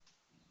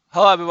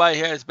Hello, everybody.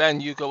 Here is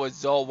Ben Yuko with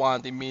Zoe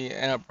Wanty Media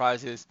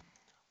Enterprises.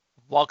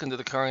 Welcome to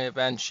the current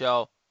event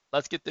show.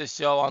 Let's get this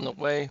show on the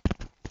way.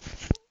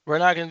 We're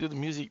not going to do the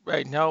music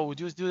right now. We'll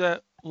just do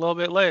that a little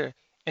bit later.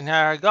 And here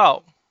I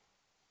go.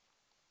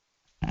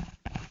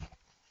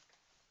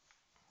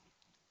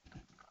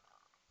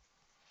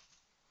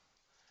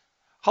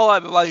 Hello,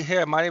 everybody.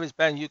 Here, my name is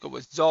Ben Yuko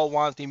with Zoe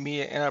Wanty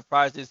Media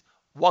Enterprises.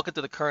 Welcome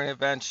to the current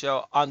event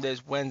show on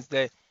this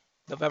Wednesday,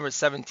 November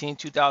 17,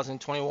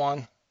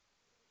 2021.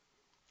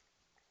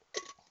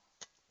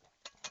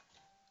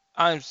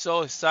 I'm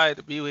so excited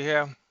to be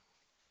here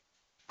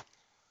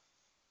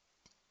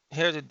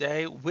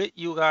today with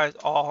you guys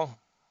all.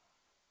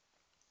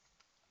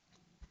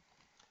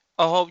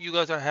 I hope you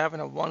guys are having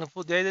a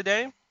wonderful day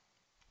today.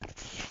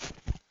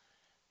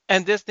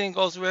 And this thing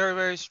goes very,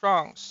 very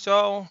strong.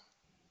 So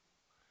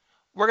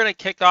we're gonna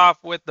kick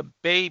off with the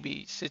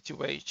baby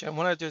situation. I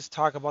want to just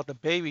talk about the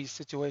baby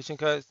situation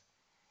because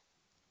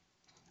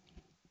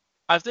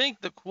I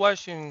think the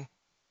question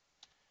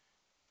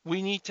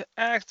we need to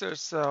ask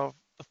ourselves,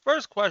 the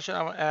first question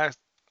I'm gonna ask,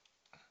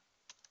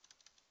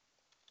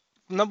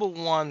 number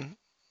one,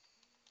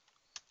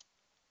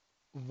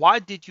 why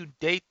did you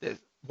date this?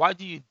 Why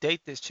do you date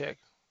this chick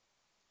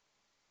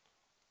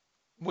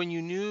when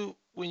you knew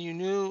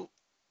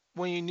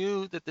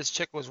that this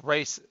chick was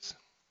racist?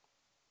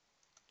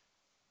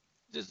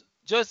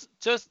 Just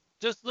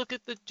look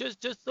at the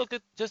just look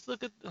at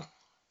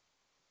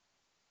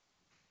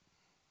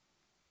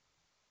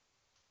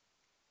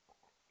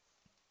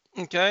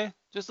okay.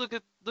 Just look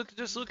at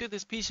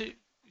this piece of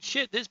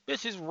shit. This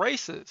bitch is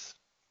racist.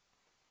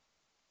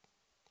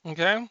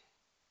 Okay.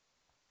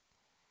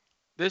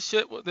 This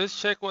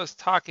chick was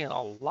talking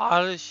a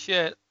lot of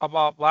shit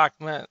about black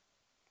men.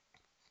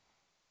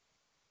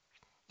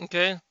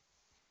 Okay.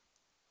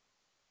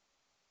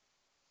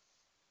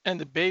 And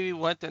the baby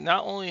went to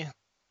not only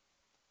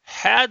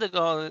had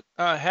to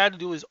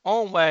do his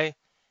own way,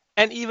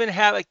 and even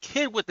have a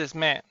kid with this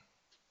man.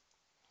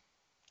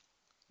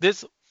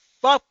 This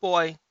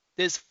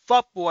this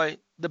fuck boy,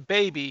 the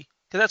baby,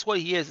 because that's what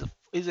he is.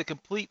 He's a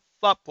complete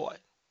fuck boy.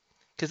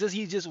 Because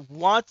he just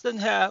wants to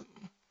have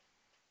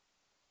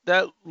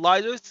that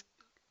lighter,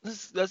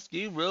 let's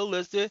be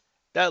realistic,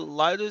 that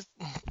lighter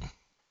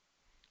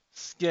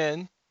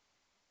skin,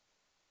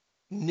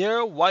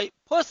 near white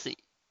pussy.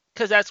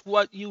 Because that's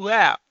what you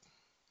have.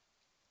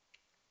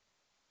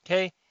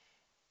 Okay?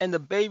 And the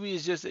baby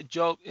is just a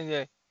joke.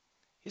 And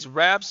his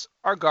raps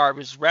are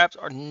garbage. Raps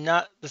are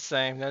not the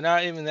same. They're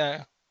not even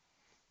that.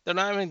 They're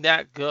not even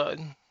that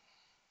good.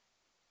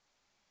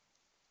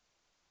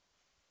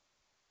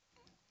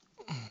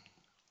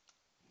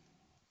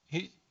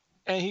 He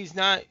he's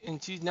not,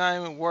 and she's not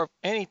even worth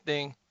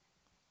anything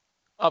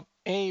of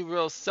any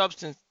real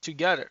substance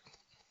together.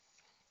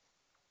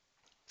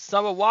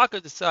 Summer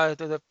Walker decided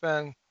to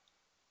defend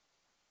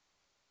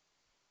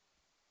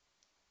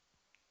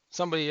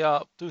somebody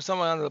up, threw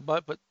someone under the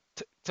butt, but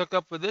took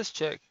up for this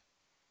chick.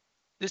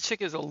 This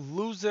chick is a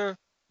loser,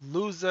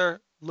 loser,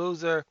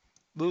 loser,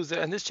 loser,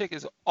 and this chick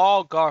is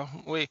all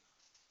garbage,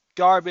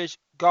 garbage,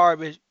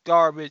 garbage,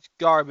 garbage,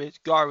 garbage,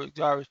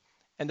 garbage,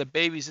 and the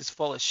baby's is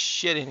full of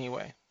shit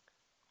anyway.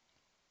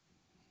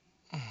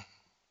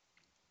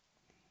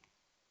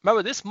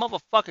 Remember, this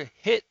motherfucker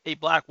hit a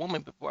black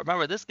woman before.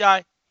 Remember, this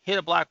guy hit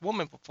a black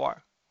woman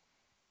before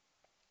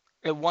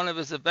at one of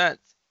his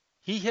events.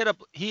 He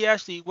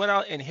actually went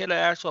out and hit an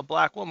actual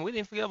black woman. I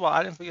didn't forget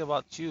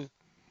about you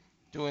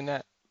doing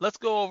that. Let's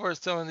go over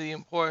some of the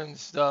important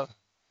stuff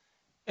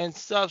and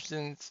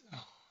substance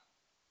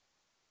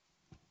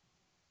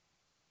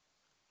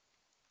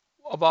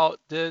about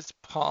this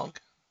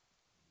punk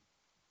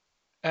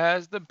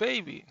as the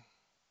baby.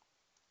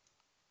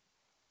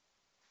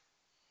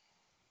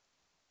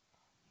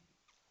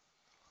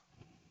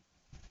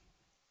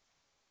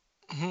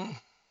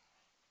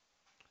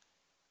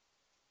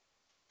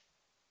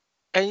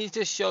 And it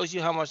just shows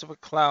you how much of a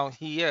clown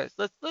he is.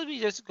 Let me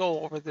just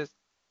go over this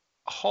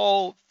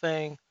whole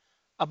thing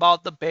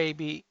about the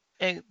baby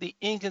and the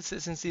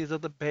inconsistencies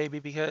of the baby,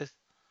 because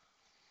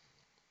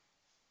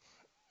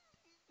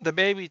the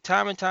baby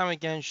time and time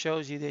again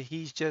shows you that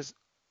he's just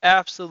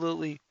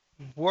absolutely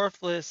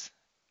worthless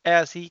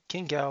as he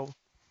can go.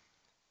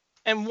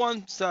 And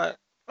one side,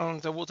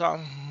 so we'll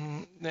talk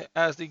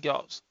as he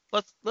goes.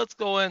 Let's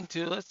go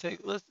into let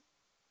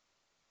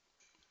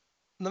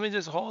me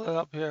just hold it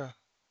up here.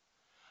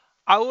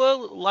 I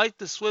would like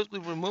to swiftly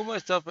remove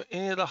myself from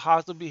any of the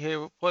hostile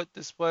behavior put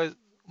displayed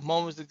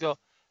moments ago.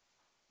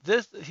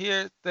 This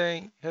here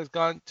thing has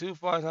gone too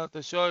far enough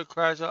to show her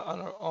crash out on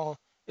her own.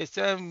 It's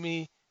sending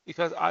me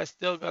because I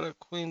still got a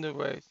queen to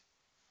raise.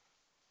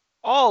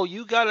 Oh,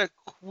 you got a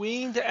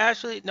queen to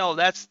actually? No,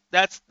 that's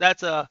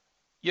a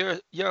you're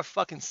a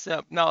fucking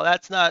simp. No,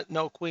 that's not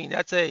no queen.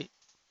 That's a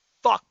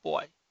fuck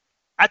boy.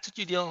 That's what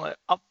you're dealing with.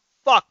 A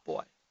fuck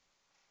boy.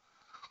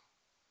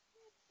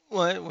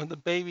 When the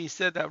baby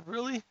said that,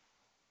 really?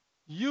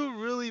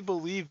 You really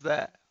believe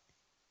that?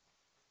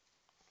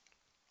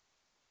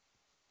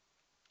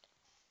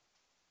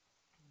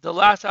 The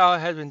last hour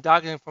has been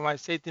documented for my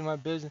safety and my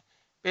business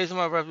based on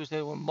my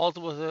reputation with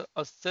multiple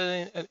of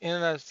sitting an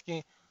internet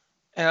scheme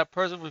and a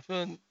person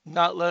refusing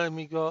not letting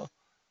me go.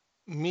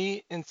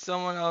 Me and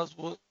someone else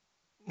will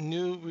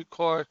new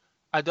record.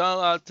 I don't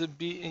allow to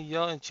be and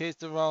yell and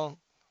chase around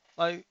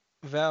like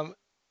them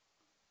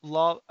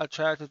love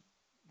attractive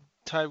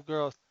type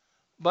girls.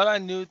 But I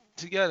knew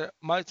together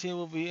my team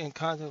will be in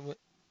contact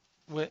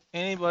with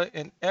anybody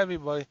and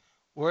everybody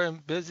we're in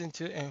business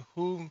to and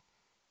who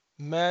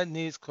man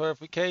needs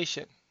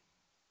clarification.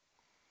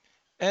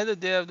 And the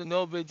day of the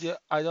no big deal,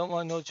 I don't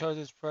want no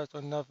charges pressed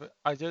or nothing.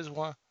 I just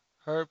want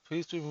her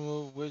please to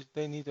remove which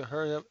they need to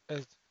hurry up,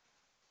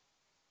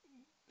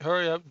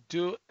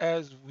 do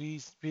as we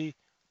speak.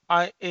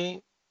 I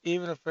ain't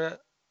even afraid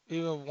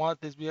even want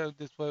this behavior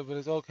this way, but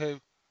it's okay.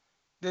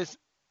 This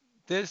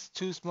this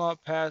too small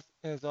pass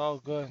and it's all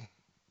good.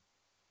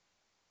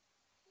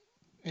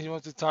 He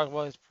wants to talk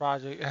about his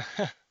project.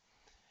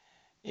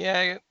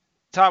 Yeah,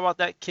 talk about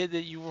that kid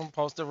that you were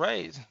supposed to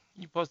raise.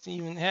 You supposed to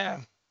even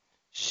have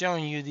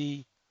showing you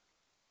the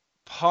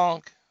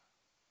punk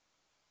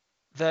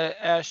that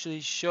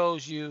actually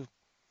shows you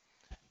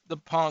the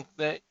punk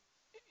that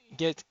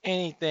gets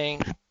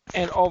anything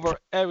and over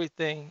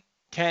everything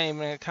can't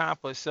even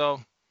accomplish. So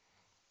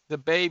the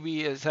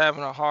baby is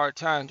having a hard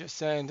time just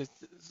saying that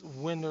this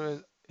winner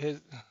is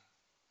his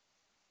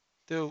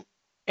through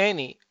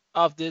any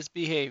of this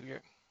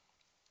behavior.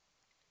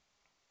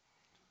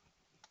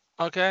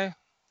 Okay,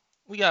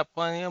 we got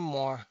plenty of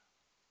more.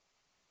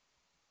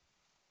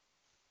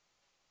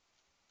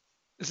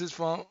 This is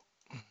from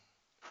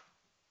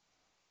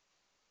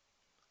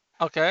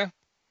okay.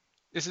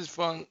 This is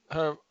from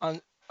her on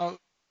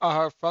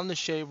her from the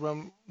shade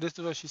room. This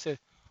is what she said.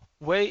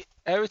 Wait,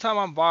 every time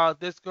I'm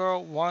bothered, this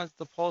girl wants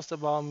to post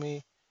about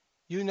me.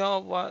 You know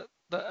what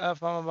the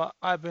F I'm about?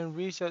 I've been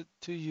reached out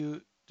to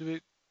you to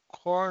be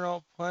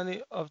cornered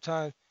plenty of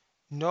times.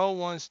 No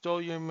one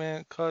stole your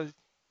man 'cause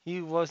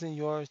he wasn't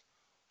yours.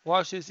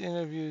 Watch his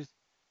interviews.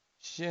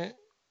 Shit,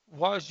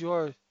 watch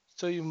yours.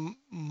 So you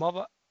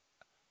mother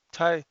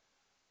tight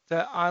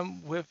that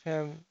I'm with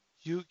him.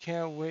 You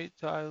can't wait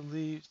till I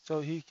leave so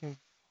he can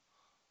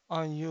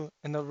on you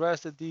and the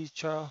rest of these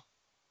child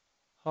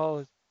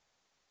hoes.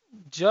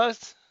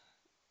 Just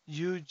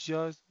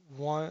just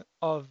one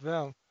of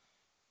them.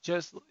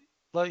 Just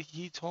like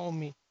he told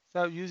me.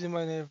 Stop using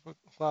my name for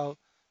cloud.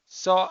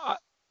 So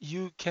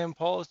you can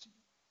post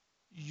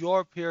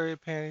your period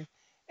panty.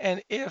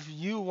 And if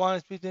you want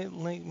to speak to it,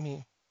 link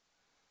me.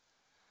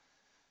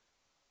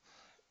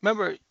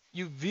 Remember,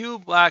 you view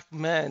black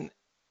men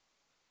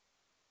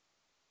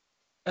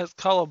as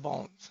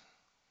collarbones.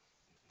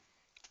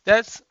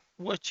 That's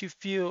what you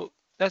feel.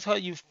 That's how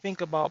you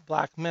think about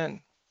black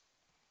men.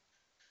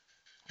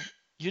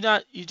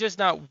 You're just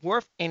not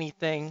worth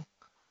anything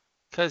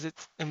because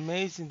it's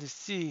amazing to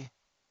see.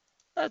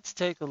 Let's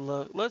take a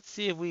look. Let's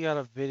see if we got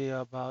a video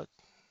about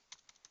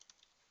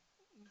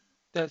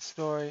that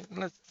story.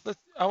 Let's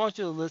I want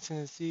you to listen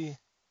and see.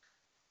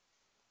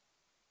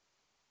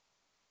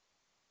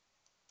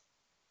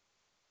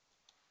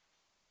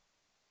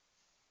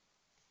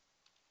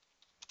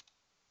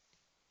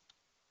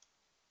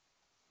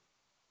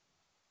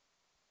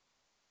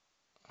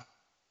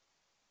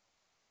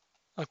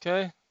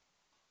 Okay?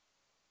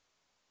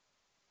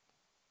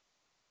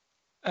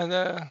 And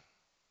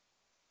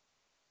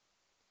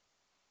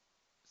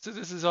so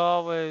this is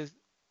always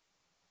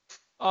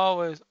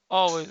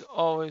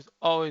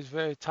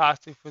very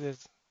toxic for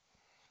this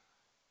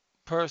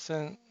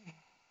person.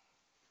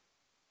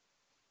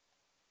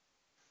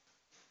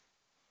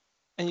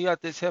 And you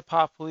got this hip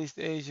hop police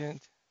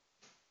agent.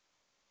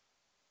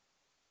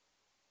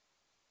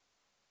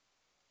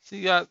 So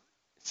you got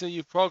so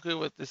you procreate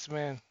with this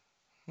man.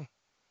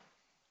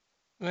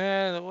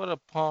 Man, what a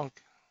punk.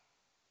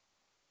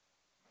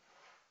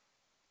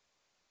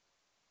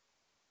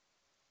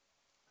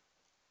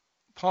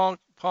 Punk.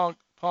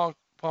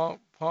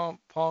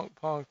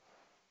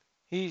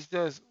 He's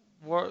just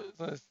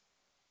worthless.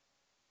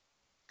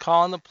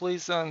 Calling the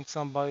police on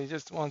somebody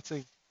just wants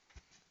to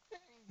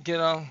get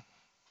on.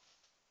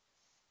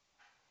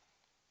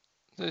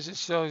 This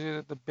just shows you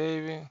that the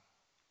baby.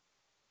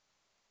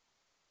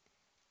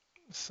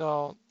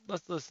 So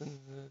let's listen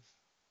to this.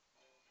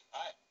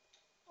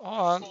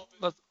 Hold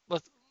on.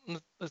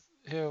 Let's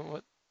hear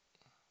what.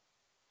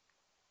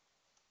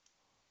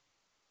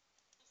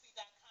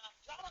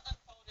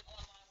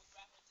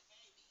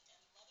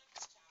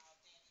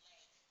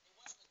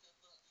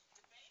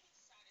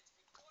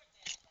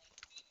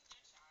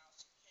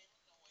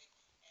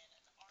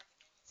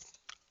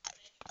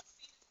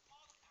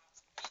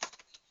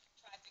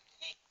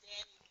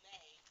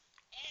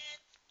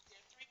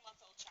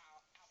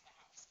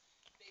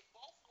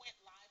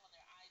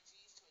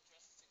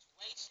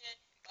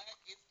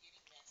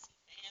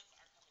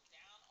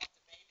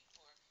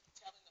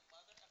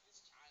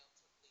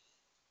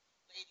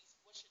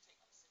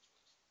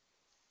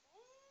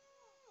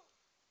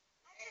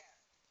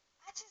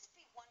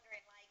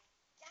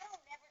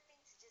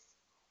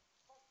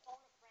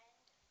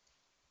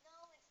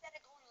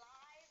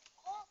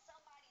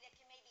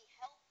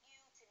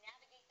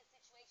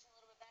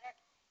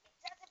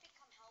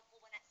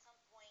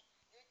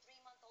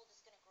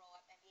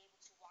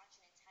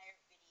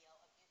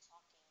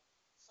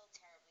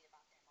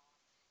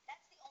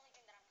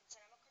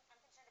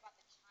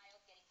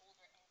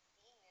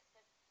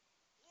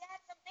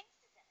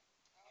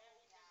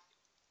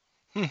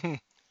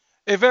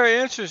 It's very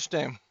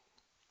interesting.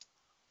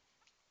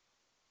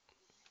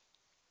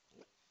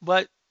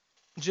 But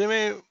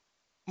Jimmy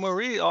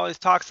Marie always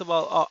talks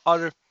about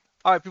other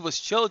people's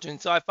children,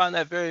 so I find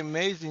that very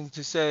amazing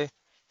to say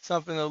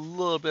something a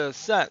little bit of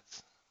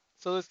sense.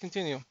 So let's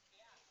continue.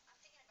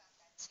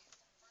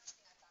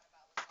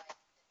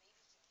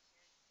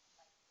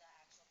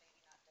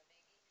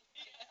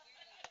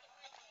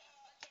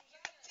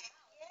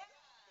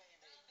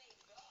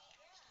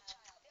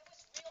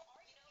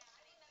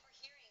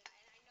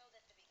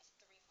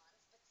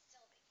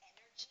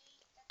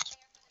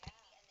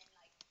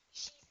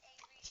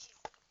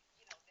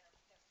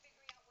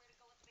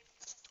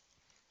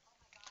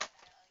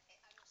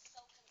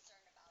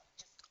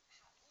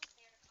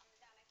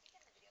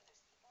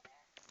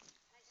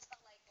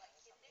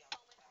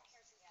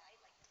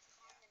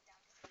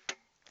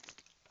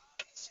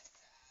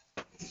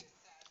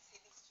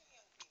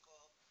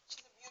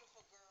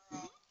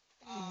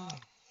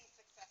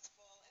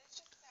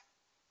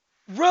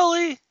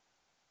 Really?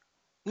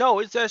 No,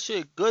 it's actually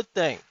a good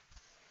thing.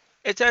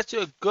 It's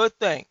actually a good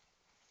thing.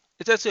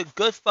 It's actually a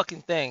good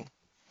fucking thing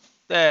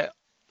that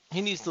he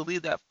needs to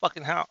leave that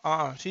fucking house.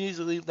 She needs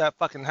to leave that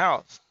fucking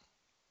house.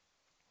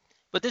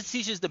 But this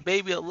teaches the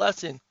baby a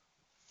lesson.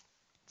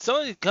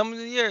 Somebody coming to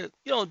the year,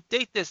 you don't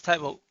date this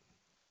type of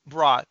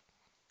broad.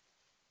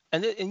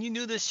 And you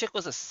knew this chick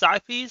was a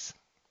side piece.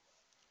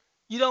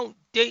 You don't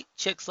date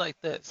chicks like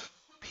this.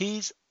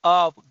 Piece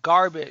of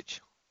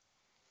garbage.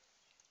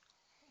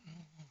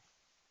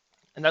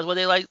 And that's what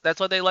they like. That's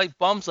why they like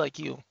bums like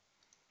you.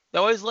 They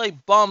always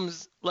like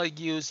bums like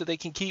you so they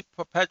can keep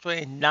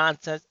perpetuating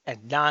nonsense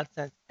and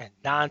nonsense and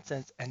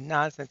nonsense and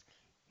nonsense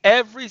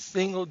every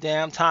single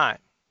damn time.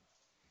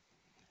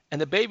 And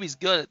the baby's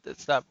good at this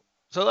stuff.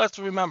 So let's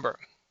remember,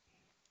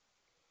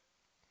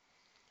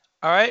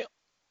 all right?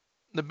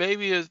 The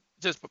baby is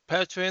just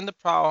perpetuating the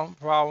problem,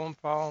 problem,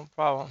 problem,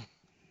 problem.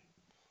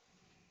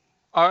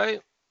 All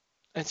right?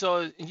 And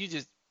so you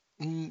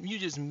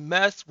just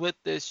mess with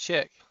this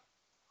chick.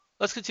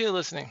 Let's continue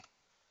listening.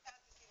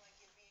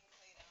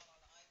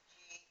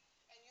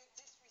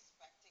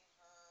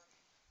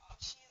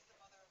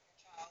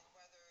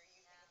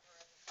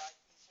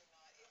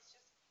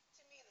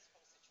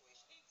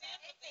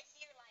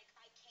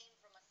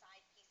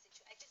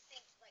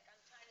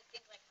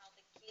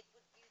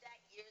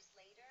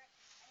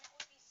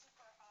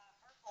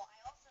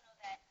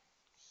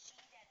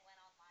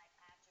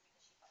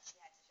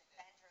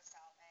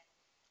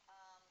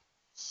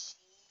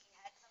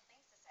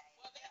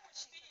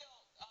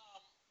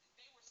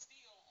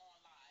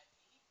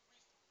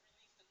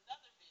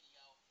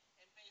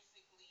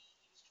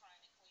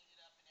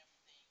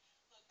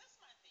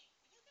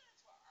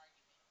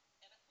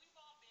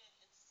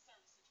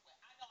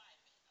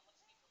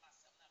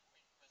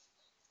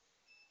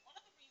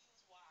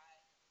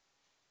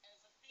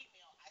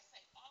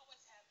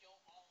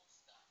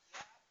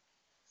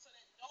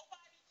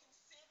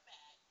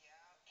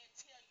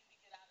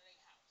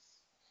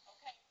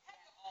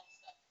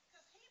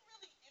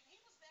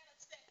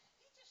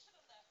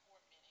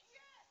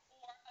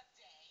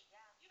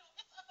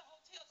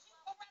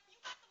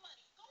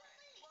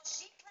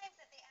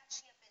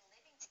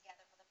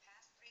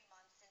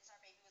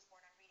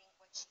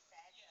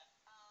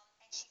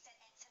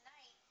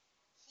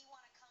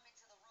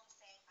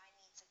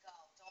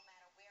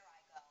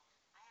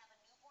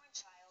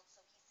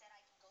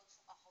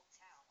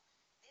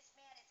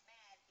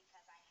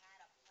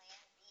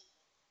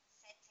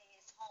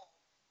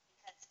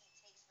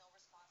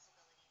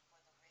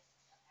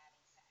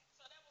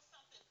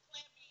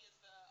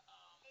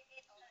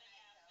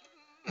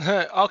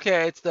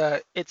 Okay, it's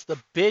the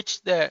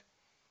bitch that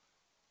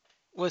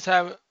was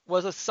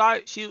a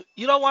side. You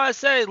don't want to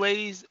say it,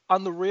 ladies,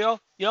 on the real.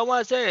 You don't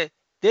want to say it.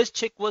 This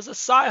chick was a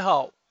side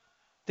hoe.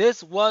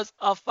 This was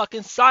a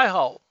fucking side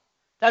hoe.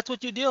 That's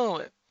what you're dealing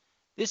with.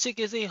 This chick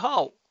is a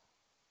hoe,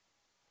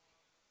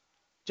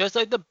 just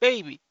like the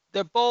baby.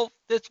 They're both.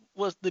 This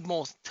was the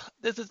most.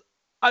 This is.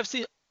 I've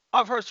seen.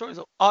 I've heard stories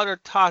of other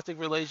toxic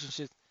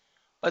relationships,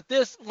 but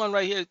this one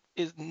right here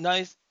is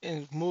nice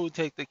and smooth.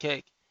 Take the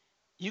cake.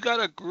 You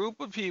got a group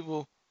of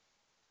people,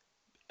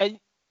 and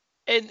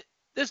and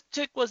this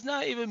chick was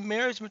not even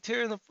marriage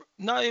material,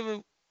 not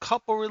even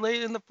couple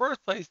related in the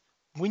first place.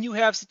 When you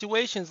have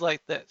situations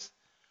like this,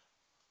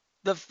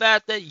 the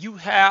fact that you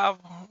have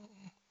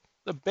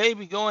the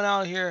baby going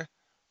out here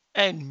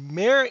and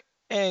marry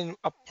and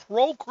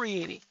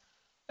procreating,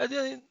 and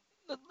then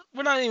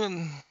we're not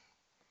even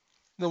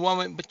the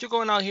woman, but you're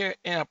going out here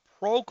and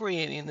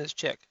procreating this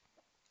chick,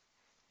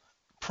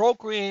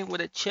 procreating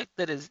with a chick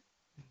that is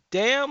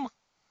damn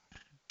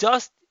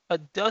dust, a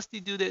dusty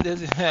dude that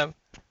doesn't have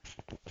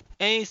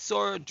any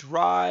sort of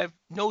drive,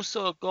 no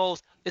sort of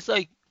goals. It's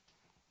like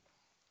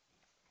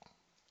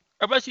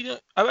I bet you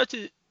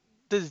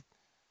this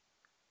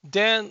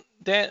Dan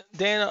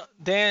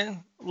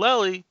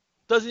Lely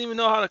doesn't even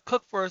know how to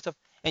cook for herself,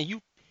 and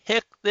you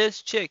pick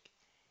this chick.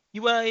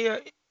 You went out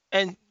here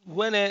and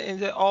went in and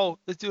said, "Oh,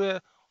 let's do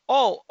it."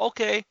 Oh,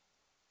 okay,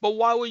 but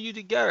why were you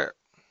together?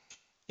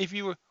 If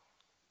you were,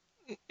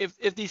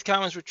 if these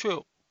comments were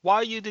true. Why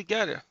are you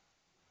together?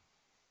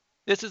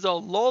 This is a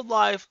low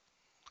life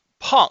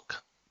punk,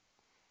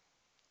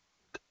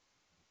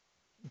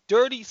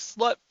 dirty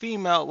slut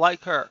female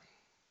like her.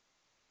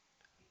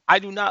 I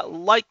do not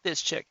like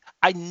this chick.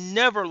 I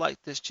never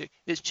liked this chick.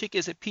 This chick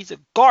is a piece of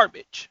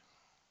garbage.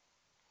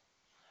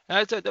 And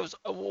I said that was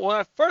when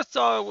I first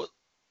saw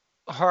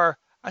her.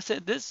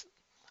 This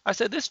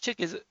chick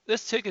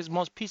is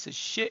most piece of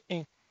shit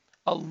and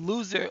a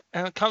loser.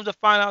 And it comes to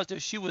find out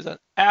that she was an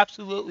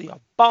absolutely a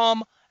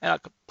bum and a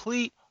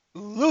complete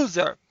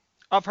loser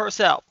of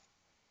herself.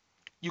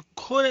 You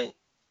couldn't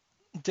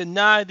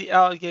deny the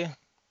allegation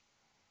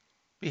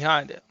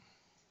behind it.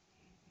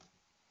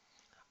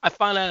 I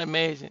find that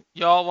amazing.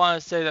 Y'all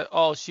want to say that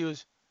oh she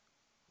was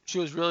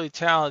really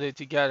talented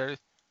together.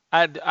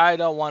 I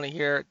don't want to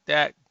hear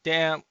that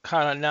damn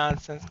kind of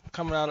nonsense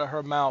coming out of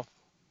her mouth.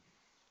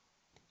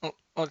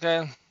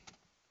 Okay?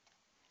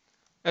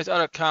 There's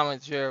other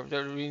comments here.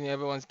 They're reading.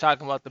 Everyone's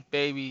talking about the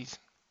babies.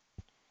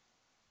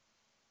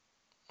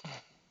 It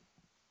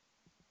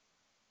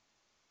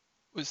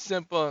was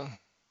simple.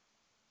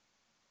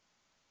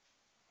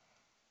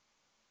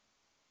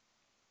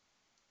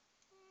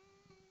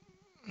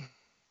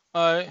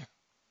 Alright.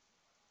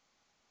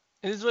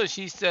 And this is what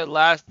she said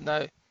last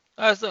night.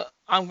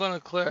 I'm gonna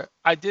clear.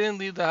 I didn't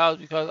leave the house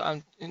because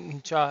I'm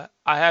in charge.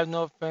 I have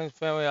no friends,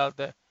 family out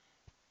there.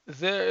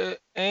 There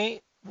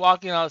ain't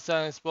walking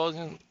outside and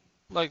exposing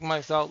like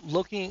myself,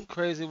 looking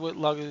crazy with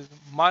luggage.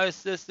 My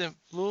assistant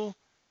flew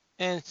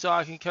in so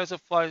I can catch a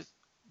flight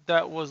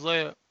that was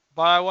later.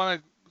 But I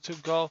wanted to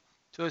go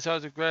to his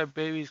house to grab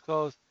baby's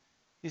clothes.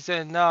 He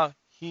said no.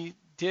 He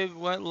did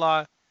went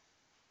live.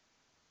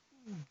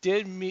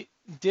 Did me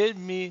did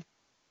me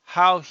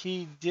how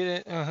he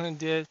didn't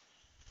did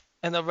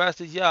and the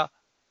rest is yeah.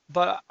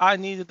 But I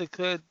needed to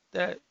clear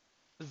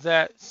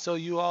that so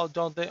you all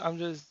don't think I'm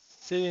just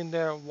sitting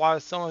there while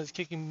someone is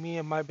kicking me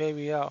and my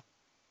baby out.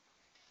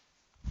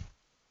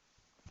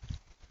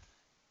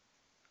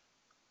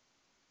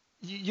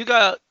 You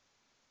got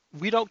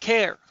we don't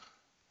care,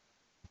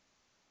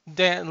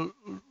 Dan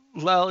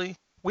Lely.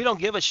 We don't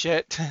give a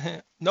shit.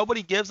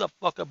 Nobody gives a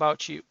fuck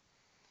about you.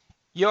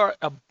 You're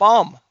a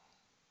bum.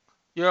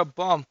 You're a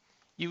bum.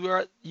 You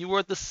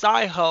were the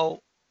side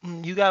hoe.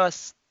 You got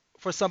us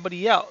for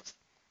somebody else,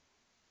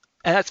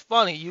 and that's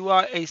funny. You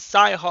are a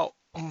side hoe.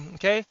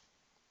 Okay,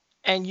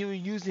 and you were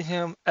using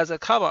him as a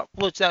cover up,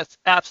 which that's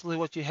absolutely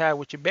what you had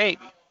with your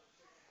baby,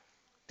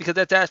 because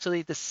that's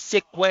actually the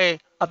sick way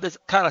of this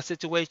kind of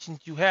situations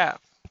you have.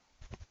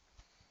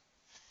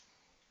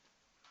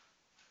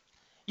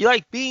 You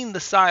like being the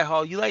side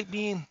hoe. You like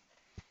being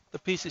the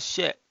piece of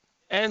shit,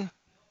 and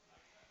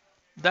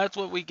that's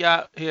what we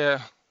got here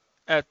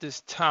at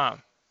this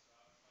time.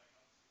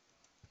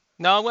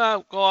 Now I'm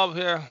gonna go up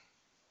here.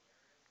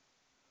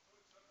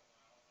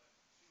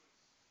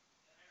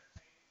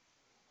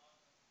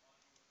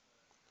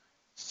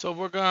 So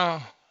we're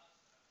gonna.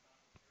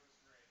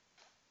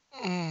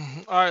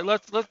 All right,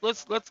 let's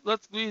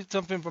read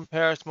something from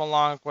Paris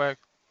Milan quick.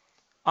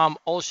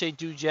 O'Shea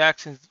Du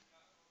Jackson's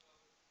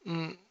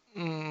mm,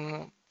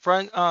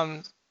 friend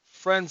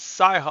friend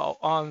Siho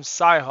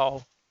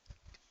Siho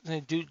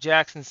Duke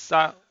Jackson's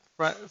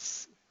friend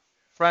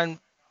friend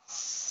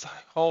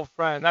whole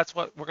friend. That's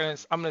what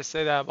I'm gonna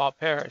say that about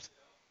Paris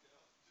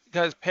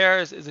because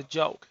Paris is a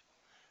joke.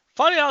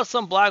 Funny how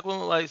some black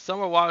women like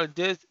Summer Walker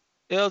did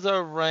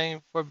Ilza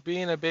Rain for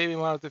being a baby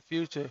mom of the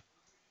future.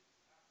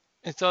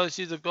 And so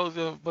she's a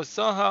go-to, but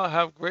somehow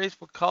have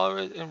graceful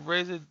colorist and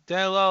razor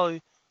Dan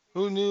Lally,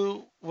 who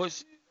knew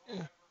what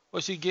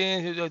she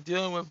getting into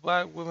dealing with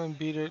black women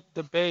beater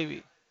the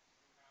baby.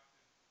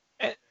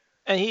 And,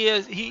 and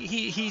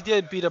he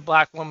did beat a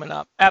black woman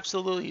up.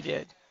 Absolutely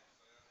did.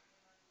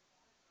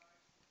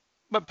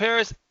 But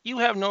Paris, you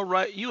have no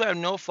right. You have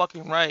no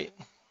fucking right.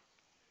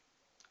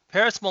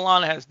 Paris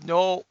Milana has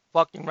no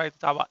fucking right to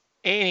talk about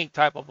any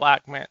type of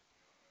black man,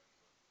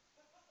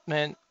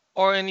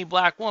 or any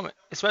black woman,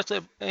 especially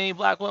any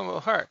black woman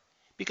with her.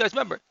 Because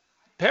remember,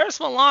 Paris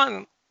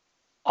Milan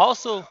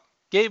also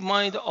gave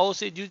money to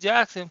O.J.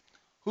 Jackson,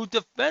 who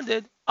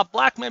defended a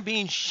black man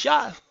being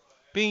shot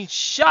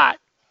by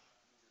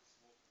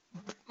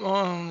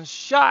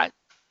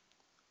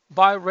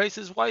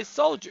racist white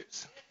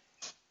soldiers.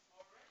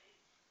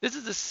 This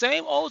is the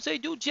same O.J.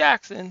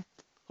 Jackson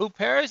who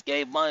Paris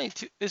gave money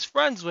to, is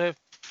friends with,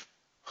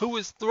 who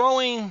was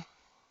throwing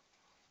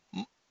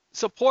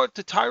support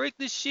to Tariq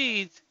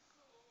Nasheed's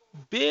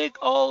big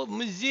old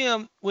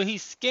museum when he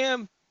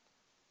scammed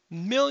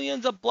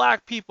millions of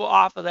black people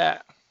off of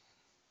that.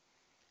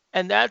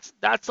 And that's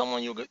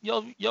someone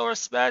you'll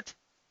respect.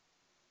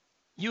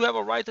 You have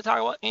a right to talk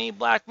about any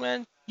black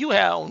men. You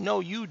have no,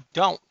 you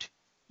don't.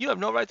 You have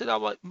no right to talk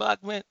about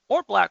black men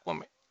or black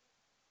women.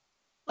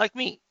 Like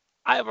me,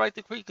 I have a right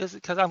to create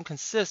because I'm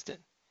consistent.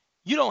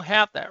 You don't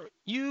have that.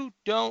 You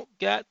don't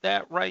get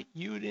that right.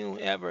 You didn't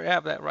ever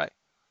have that right.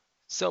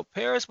 So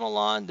Paris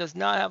Milan does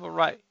not have a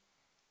right.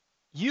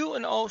 You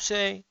and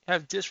O'Shea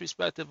have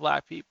disrespected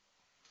black people.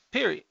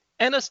 Period.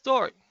 End of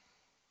story.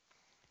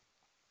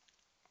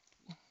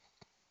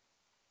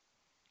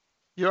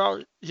 you're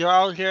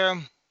out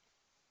here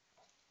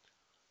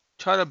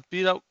trying to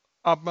beat up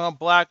on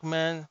black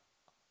men,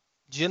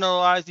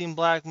 generalizing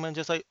black men,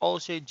 just like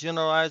O'Shea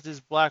generalizes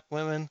black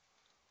women.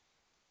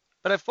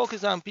 But I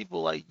focus on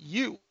people like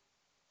you,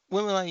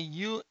 women like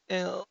you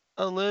and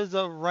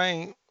Eliza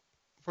Rain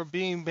for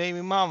being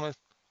baby mamas.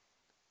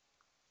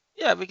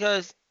 Yeah,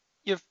 because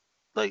you're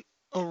like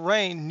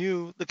Rain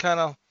knew the kind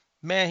of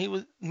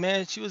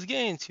man she was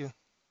getting to.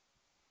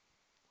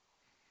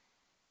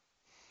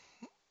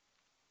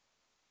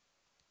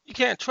 You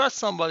can't trust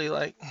somebody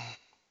like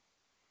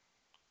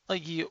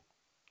you.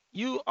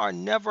 You are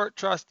never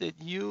trusted.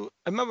 You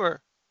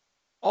remember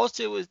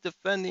Allstate was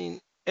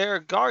defending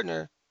Eric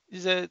Gardner. He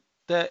said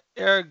that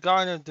Eric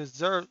Gardner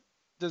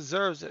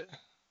deserves it.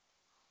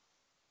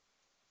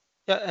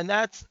 Yeah, and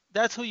that's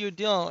who you're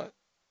dealing with.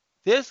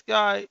 This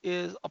guy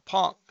is a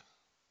punk.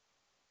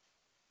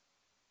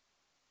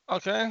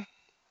 Okay,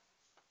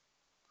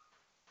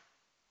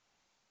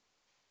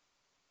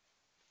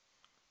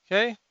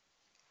 okay.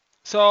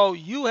 So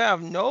you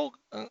have no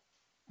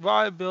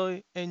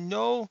viability and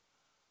no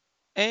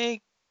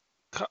any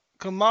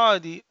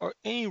commodity or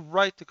any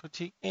right to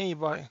critique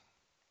anybody.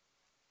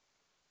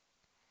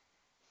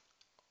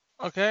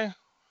 Okay,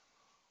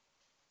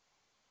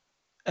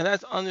 and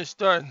that's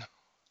understood.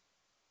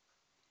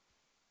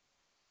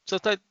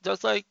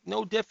 Just like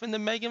no different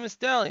than Megan Thee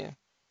Stallion,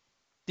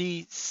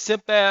 the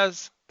simp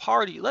ass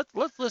party. Let's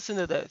listen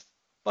to this.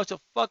 Bunch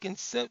of fucking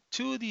simp.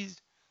 Two of these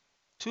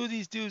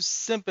dudes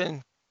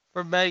simping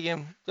for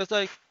Megan, just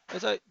like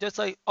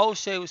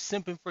O'Shea was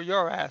simping for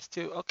your ass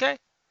too. Okay,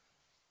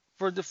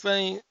 for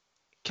defending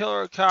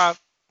killer cop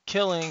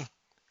killing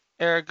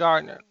Eric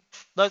Gardner.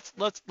 Let's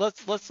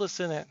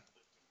listen in.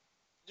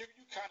 You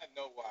kind of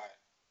know why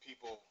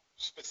people,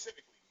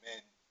 specifically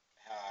men,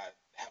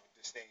 have a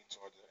disdain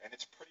towards her, and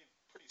it's pretty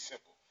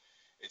simple.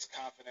 It's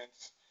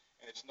confidence,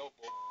 and it's no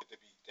bullshit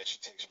that she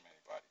takes from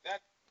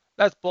anybody.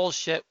 That's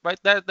bullshit. Right,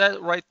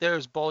 that right there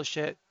is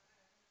bullshit.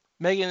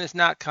 Megan is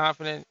not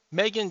confident.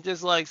 Megan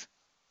just likes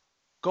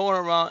going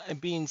around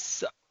and being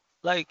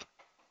like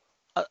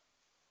uh,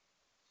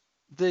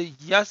 the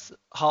yes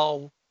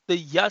ho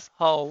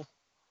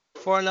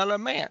for another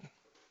man.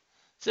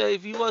 So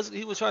if he was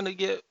trying to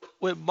get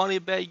with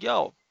Moneybag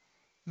Yo,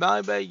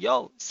 Moneybag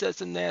Yo said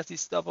some nasty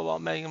stuff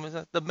about Megan Thee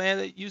Stallion. The man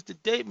that used to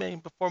date Megan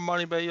before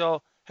Moneybag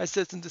Yo has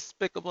said some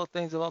despicable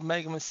things about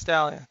Megan Thee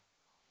Stallion.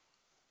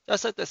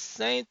 That's like the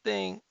same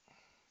thing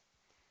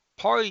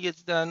Party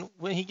gets done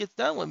when he gets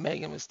done with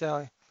Megan Thee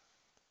Stallion.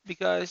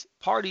 Because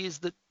Party is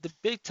the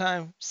big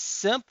time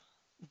simp,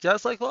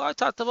 just like what I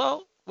talked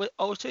about with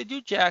O'Shea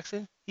Duke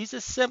Jackson. He's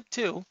a simp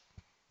too.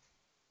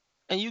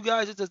 And you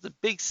guys are just the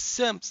big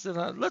simps. And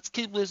let's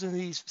keep listening to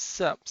these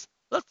simps.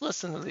 Let's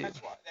listen to these. That's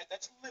why.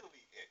 That's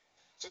literally it.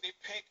 So they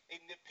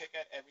nitpick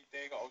at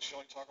everything. Oh, she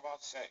only talk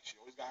about sex. She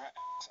always got her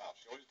ass out.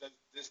 She always does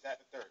this, that,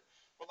 and the third.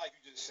 But like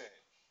you just said,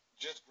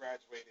 just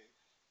graduated,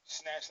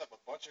 snatched up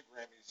a bunch of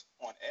Grammys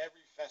on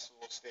every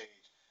festival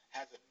stage,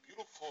 has a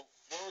beautiful,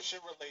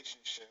 flourishing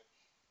relationship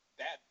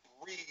that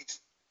breeds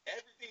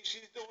everything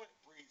she's doing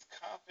breeds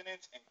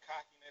confidence and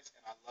cockiness,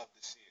 and I love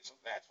to see it. So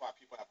that's why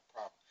people have a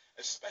problem,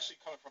 especially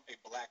coming from a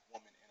black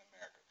woman in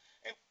America.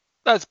 And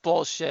That's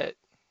bullshit.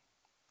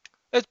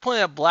 There's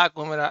plenty of black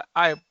women that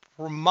I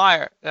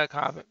admire that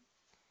confident.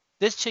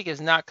 This chick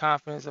is not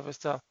confident of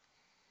herself.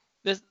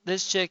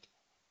 This chick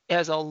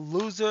has a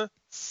loser,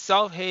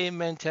 self-hating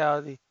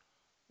mentality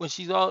when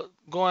she's all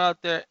going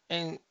out there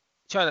and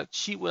trying to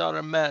cheat with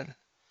other men.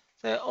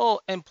 Say,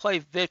 oh, and play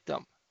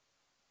victim.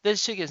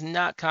 This chick is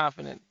not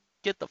confident.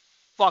 Get the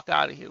fuck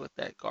out of here with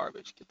that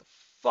garbage. Get the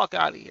fuck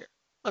out of here.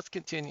 Let's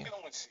continue. they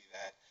don't want to see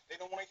that. They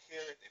don't want to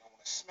hear it. They don't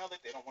want to smell it.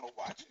 They don't want to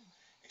watch it.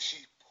 And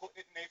she's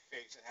putting it in their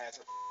face and has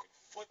her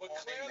foot But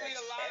on their clearly,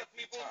 necks a lot of every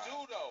people time. do,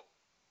 though.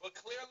 But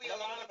clearly, No, a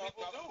no, lot no, of no,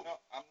 people no, do. no.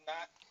 I'm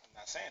not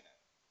saying that.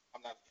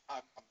 I'm not.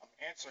 I'm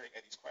answering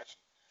Eddie's question.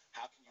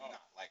 How can you Oh,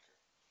 not like her?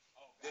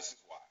 oh, got This it.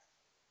 is why.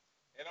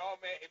 And all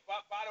man.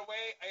 By the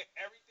way,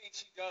 everything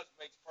she does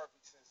makes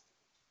perfect sense to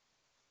me.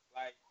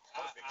 Like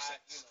Perfect you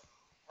sense. know,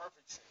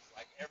 perfect sense.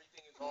 Like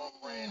everything is on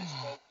brand. It's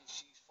focused.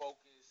 She's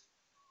focused.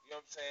 You know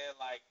what I'm saying?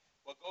 Like,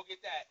 but go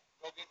get that.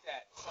 Go get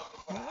that.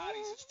 Something for the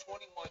hotties. It's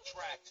 21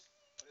 tracks,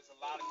 but there's a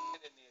lot of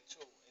shit in there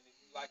too. And if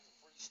you like the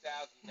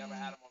freestyles, you never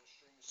had them on the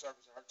streaming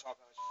service and her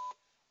talking her shit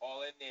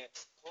all in there.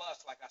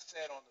 Plus, like I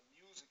said, on the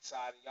music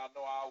side, and y'all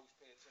know I always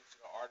pay attention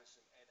to artists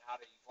and how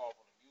they evolve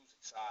on the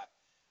music side.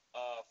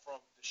 From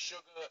the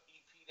Sugar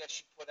EP that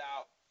she put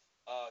out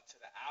to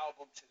the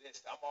album to this,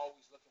 I'm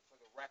always looking for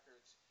the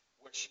records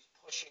where she's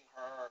pushing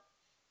her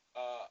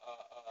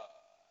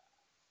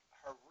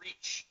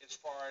reach as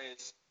far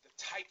as the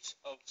types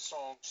of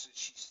songs that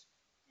she's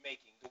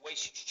making, the way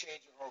she's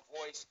changing her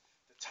voice,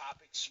 the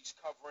topics she's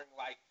covering.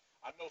 Like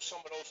I know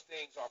some of those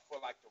things are for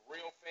like the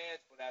real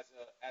fans, but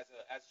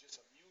as just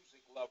a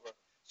music lover,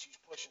 she's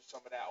pushing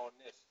some of that on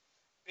this.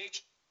 Big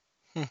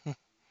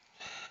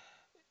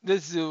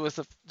This dude was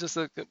just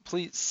a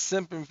complete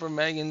simping for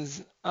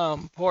Megan's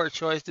poor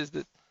choice.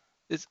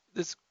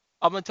 This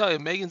I'm gonna tell you,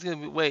 Megan's gonna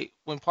be wait.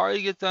 When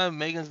party gets done,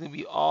 Megan's gonna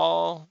be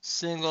all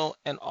single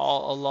and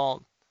all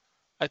alone,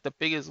 like the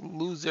biggest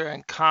loser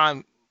and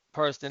con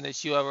person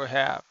that you ever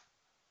have.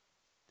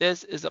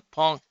 This is a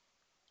punk.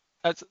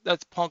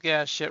 That's punk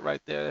ass shit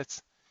right there.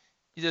 That's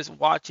you're just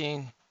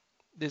watching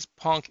this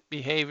punk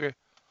behavior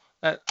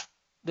that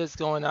that's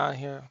going on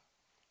here.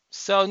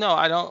 So no,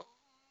 I don't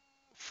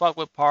fuck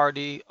with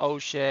Party,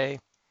 O'Shea,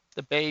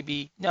 the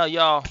baby. No,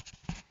 y'all,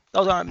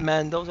 those aren't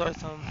men. Those are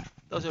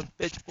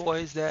bitch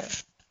boys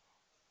that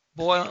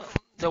boy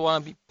that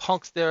want to be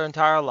punks their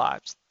entire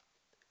lives.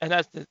 And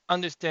that's the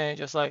understanding.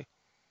 Just like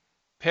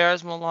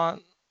Paris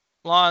Milan,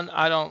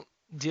 I don't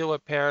deal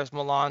with Paris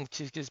Milan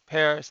because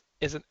Paris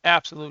is an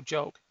absolute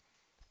joke,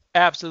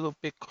 absolute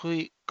big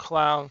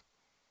clown.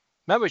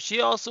 Remember,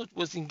 she also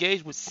was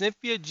engaged with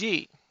Cynthia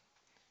G.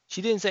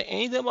 She didn't say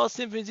anything about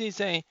Cynthia G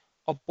saying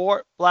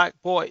abort black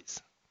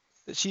boys.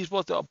 That she's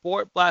supposed to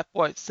abort black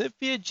boys.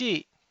 Cynthia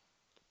G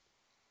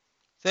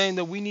saying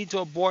that we need to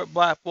abort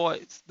black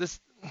boys. This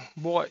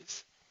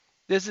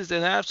is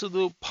an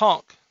absolute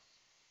punk.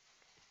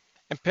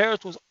 And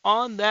Paris was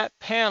on that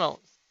panel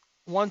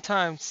one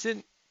time,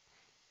 sitting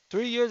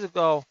 3 years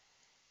ago,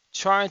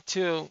 trying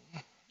to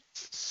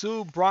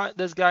sue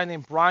this guy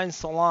named Brian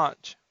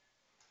Solange,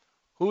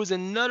 who is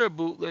another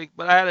bootleg,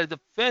 but I had to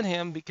defend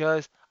him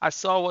because I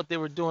saw what they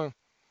were doing.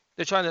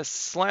 They're trying to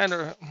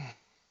slander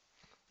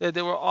that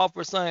they were all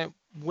for saying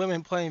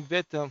women playing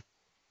victim,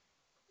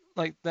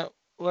 like that,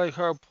 like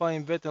her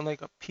playing victim,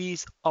 like a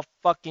piece of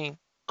fucking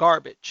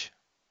garbage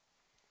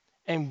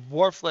and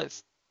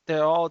worthless.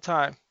 They're all the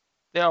time.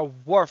 They are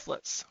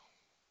worthless.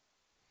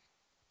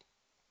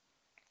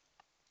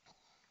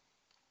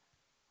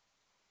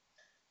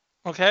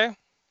 Okay,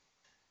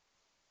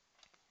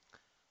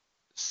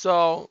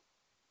 so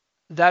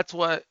that's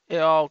what it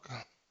all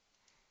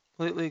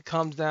completely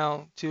comes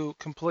down to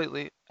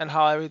completely, and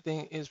how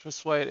everything is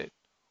persuaded.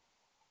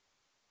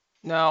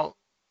 Now,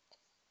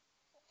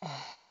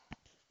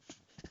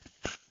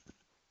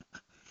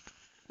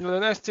 the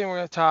next thing we're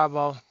going to talk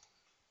about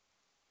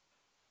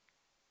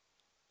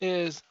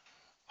is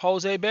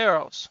Jose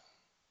Barros.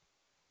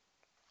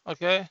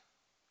 Okay?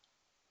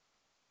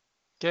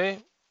 Okay?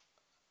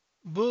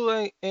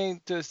 Blue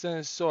ain't the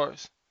same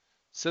source.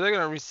 So they're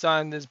going to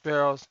resign this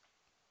Barros.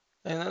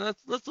 And then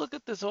let's look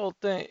at this whole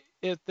thing.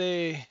 If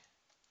they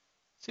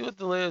see what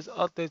the latest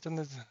updates on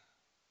this.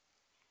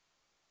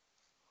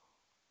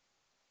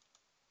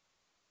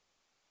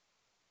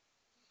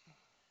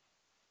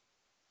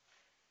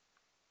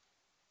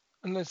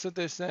 And that's what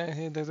they're saying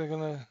here. That they're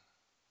going to.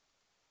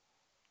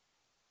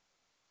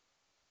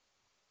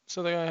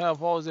 So they're going to have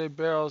Jose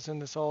Barros in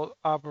this whole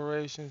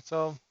operation.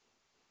 So.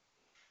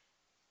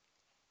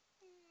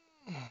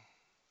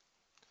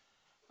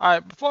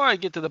 Alright, before I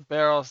get to the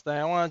Barros thing,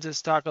 I want to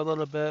just talk a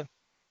little bit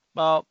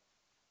about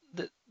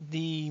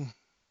the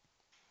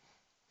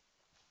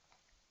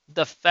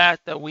the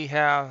fact that we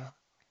have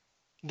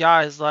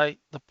guys like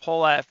the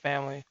Polat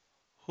family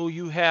who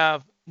they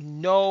have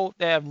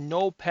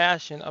no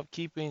passion of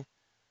keeping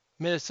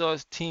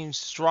Minnesota's team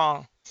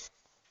strong,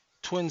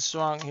 twin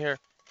strong here.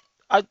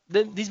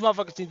 These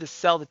motherfuckers need to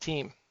sell the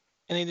team.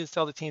 And they need to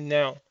sell the team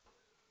now.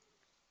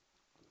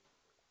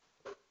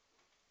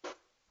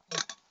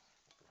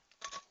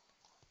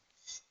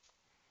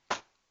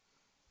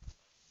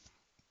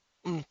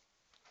 Mm.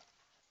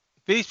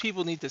 These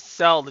people need to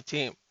sell the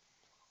team.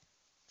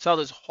 Sell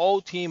this whole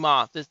team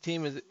off. This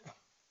team is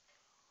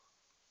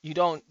you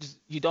don't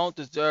you don't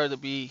deserve to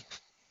be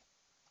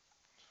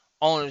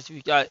owners if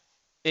you got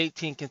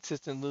 18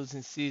 consistent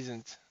losing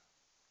seasons.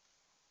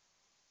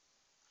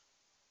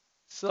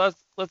 So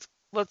let's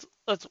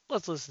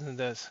listen to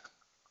this.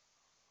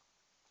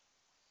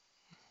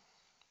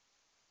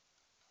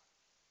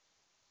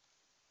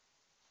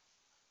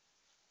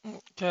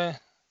 Okay.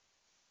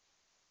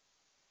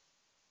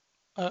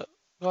 Uh,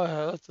 Go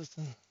ahead. Let's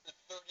listen.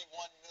 $31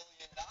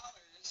 million,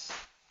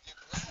 you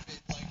grab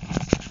it like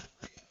Jose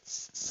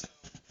Rios. So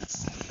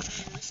 7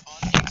 years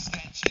on the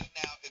extension.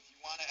 Now, if you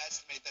want to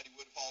estimate that he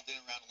would have hauled in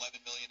around 11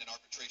 million in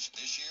arbitration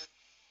this year,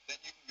 then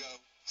you can go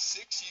 6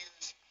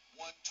 years,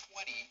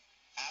 120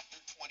 after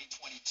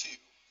 2022.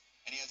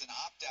 And he has an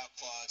opt-out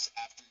clause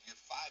after year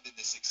 5 in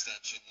this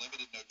extension,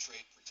 limited no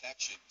trade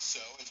protection. So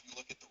as we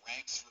look at the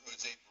ranks for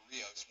Jose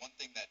Barrios, one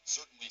thing that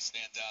certainly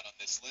stands out on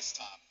this list,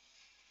 Tom,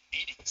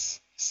 innings,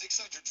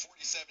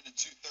 647 and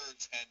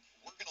two-thirds, and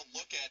we're going to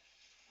look at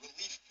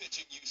relief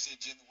pitching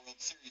usage in the World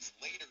Series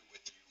later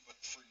with you. But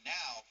for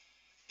now,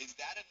 is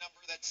that a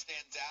number that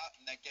stands out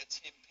and that gets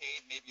him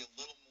paid maybe a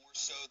little more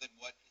so than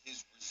what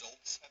his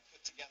results have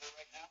put together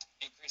right now?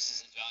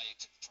 Increases his value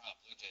to the Toronto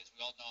Blue Jays.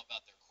 We all know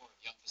about their core of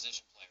young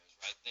position players,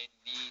 right? They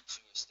need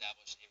to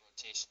establish a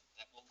rotation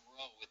that will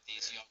grow with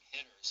these young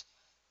hitters.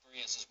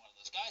 Barrios is one of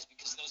those guys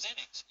because of those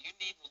innings. You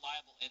need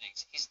reliable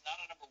innings. He's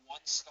not a number one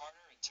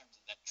starter in terms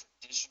of that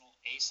traditional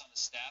ace on the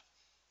staff,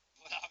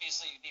 but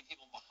obviously you need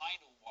people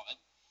behind one.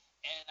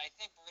 And I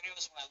think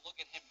Barrios, when I look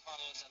at him,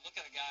 Carlos, I look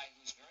at a guy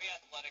who's very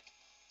athletic,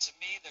 To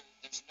me,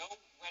 there's no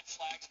red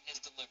flags in his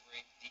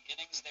delivery. The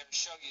innings there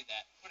show you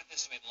that. Put it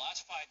this way: the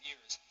last 5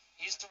 years,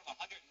 he's thrown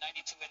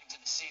 192 innings in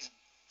a season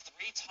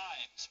 3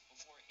 times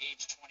before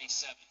age 27.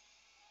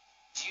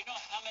 Do you know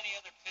how many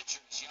other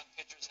pitchers, young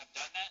pitchers, have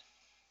done that?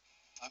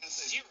 I'm going to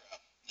say Zero.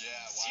 Yeah,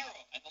 wow. Zero.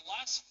 And the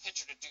last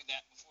pitcher to do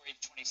that before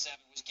age 27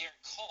 was Garrett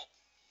Cole.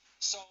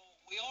 So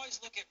we always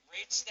look at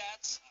rate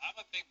stats. I'm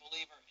a big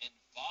believer in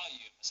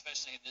volume,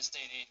 especially in this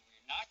day and age where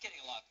you're not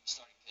getting a lot from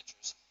starting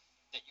pitchers.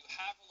 That you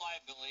have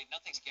reliability.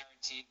 Nothing's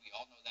guaranteed. We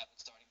all know that with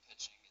starting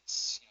pitching.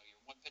 It's,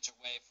 you're one pitch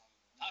away from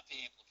not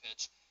being able to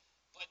pitch.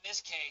 But in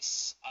this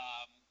case,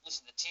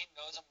 listen, the team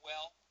knows him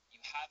well.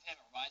 You have him.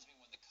 It reminds me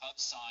when the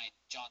Cubs signed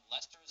John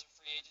Lester as a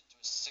free agent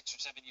to a 6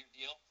 or 7 year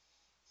deal.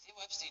 Theo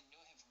Epstein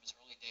knew him from his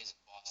early days in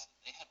Boston.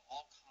 They had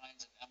all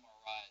kinds of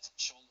MRIs and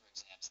shoulder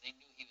exams. They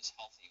knew he was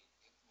healthy.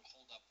 It would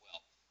hold up well.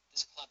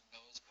 This club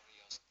knows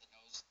Barrios,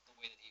 knows the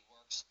way that he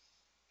works.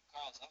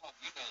 Carlos, I don't know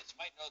if you know this. You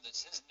might know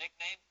this. His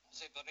nickname,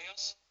 Jose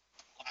Barrios,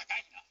 La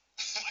Máquina.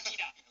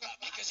 Máquina.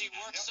 Because he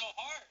works so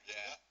hard. Yeah.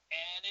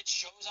 And it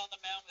shows on the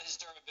mound with his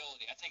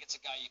durability. I think it's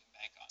a guy you can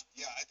bank on.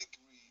 Yeah, I think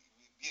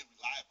being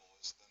reliable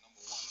is the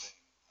number one thing,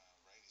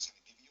 right? He's going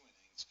to give you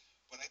innings,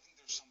 but I think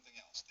there's something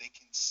else. They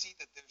can see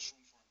that there's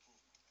room for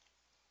improvement there,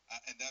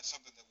 and that's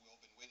something that we've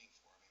all been waiting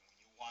for. I mean, when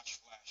you watch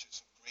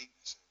flashes of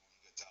greatness when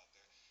he gets out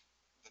there,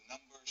 the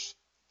numbers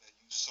that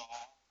you saw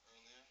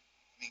earlier,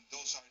 I mean,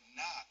 those are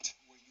not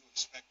where you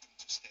expect him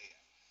to stay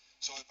at.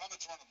 So if I'm a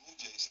Toronto Blue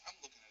Jays, I'm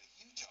looking at a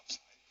huge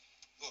upside.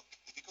 Look,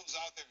 if he goes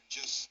out there and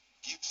just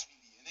gives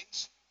me the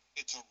innings,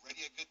 it's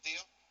already a good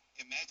deal.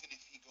 Imagine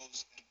if he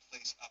goes and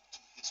plays up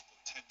to his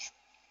potential.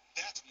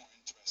 That's more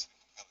interesting and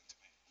compelling to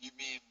me. You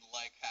mean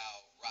like how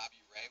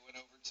Robbie Ray went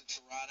over to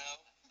Toronto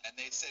and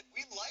they said,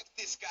 we like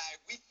this guy.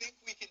 We think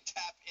we can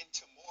tap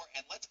into more.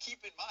 And let's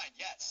keep in mind,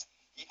 yes,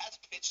 he has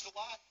pitched a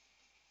lot,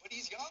 but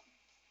he's young.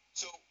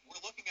 So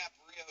we're looking at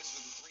Barrios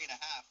with a 3.5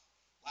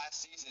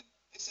 last season.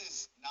 This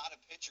is not a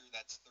pitcher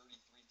that's 33,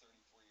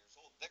 34 years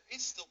old. There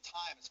is still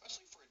time,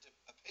 especially for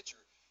a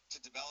pitcher, to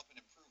develop and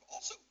improve.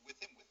 Also with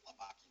him, with La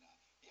Máquina,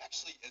 he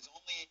actually is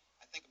only,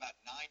 I think, about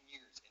 9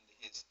 years into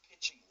his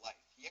pitching life.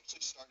 He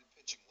actually started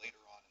pitching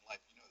later on in life.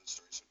 You know the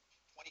story. So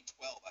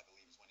 2012, I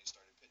believe, is when he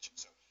started pitching.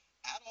 So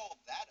add all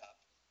of that up,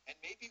 and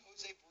maybe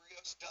Jose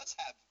Barrios does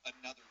have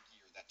another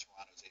gear that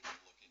Toronto's able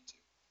to look into.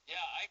 Yeah,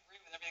 I agree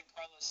with everything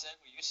Carlos said.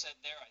 What you said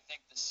there, I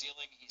think the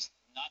ceiling, he's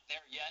not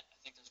there yet. I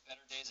think there's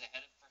better days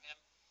ahead for him.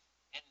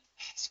 And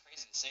it's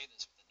crazy to say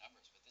this with the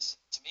numbers, but this,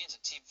 to me, is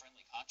a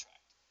team-friendly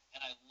contract.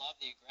 And I love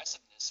the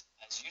aggressiveness,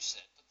 as you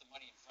said, put the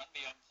money in front of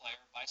a young player,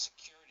 buy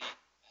security,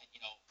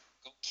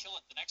 go kill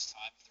it the next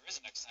time, if there is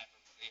a next time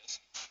for Barrios.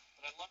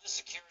 But I love the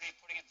security,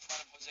 putting it in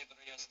front of Jose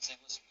Barrios and saying,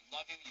 listen, we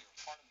love you, you're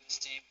a part of this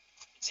team.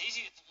 It's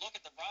easy to look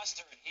at the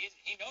roster, and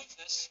he knows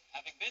this,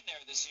 having been there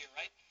this year,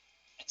 right?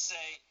 And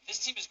say,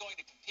 this team is going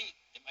to compete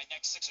in my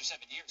next 6 or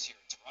 7 years here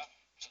in Toronto.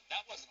 So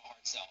that wasn't a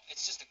hard sell.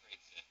 It's just a great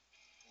fit.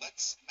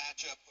 Let's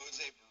match up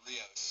Jose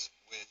Barrios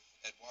with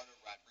Eduardo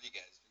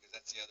Rodriguez, because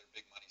that's the other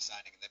big money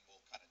signing, and then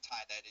we'll kind of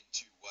tie that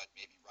into what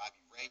maybe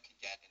Robbie Ray could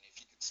get and if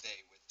he could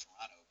stay with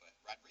Toronto. But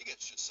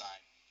Rodriguez just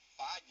signed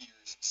 5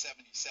 years,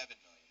 $77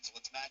 million. So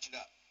let's match it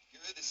up. Here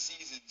are the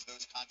seasons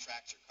those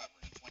contracts are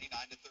covering: 29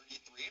 to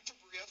 33, and for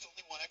Barrios,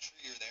 only 1 extra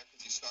year there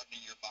because he's starting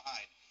a year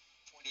behind.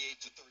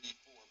 28 to 34.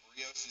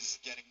 Barrios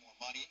is getting more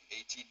money,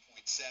 18.7,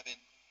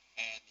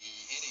 and the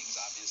innings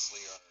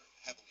obviously are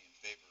heavily in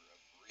favor of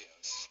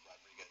Barrios.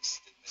 Rodriguez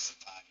did miss some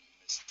time. He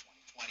missed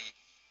 2020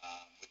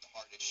 with the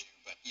heart issue,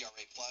 but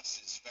ERA plus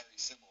is very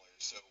similar.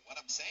 So what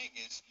I'm saying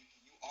is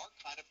you are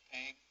kind of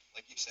paying,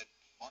 like you said,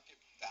 market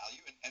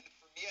value. And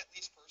for me, at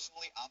least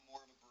personally, I'm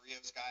more of a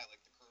Barrios guy.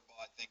 Like the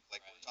curveball, I think,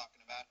 like we're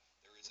talking about,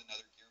 there is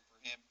another gear for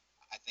him.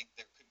 I think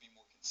there could be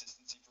more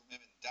consistency from him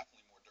and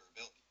definitely more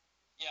durability.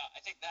 Yeah,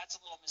 I think that's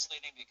a little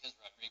misleading because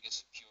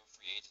Rodriguez is pure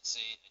free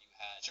agency, and you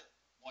had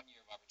 1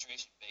 year of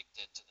arbitration baked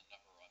into the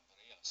number on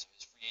Barrios. So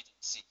his free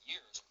agency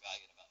years are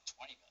valued at about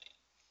 $20 million.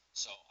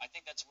 So I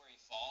think that's where he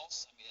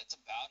falls. I mean, it's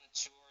about a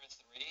 2 or a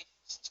 3.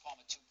 So let's call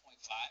him a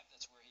 2.5.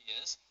 That's where he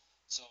is.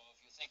 So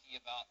if you're thinking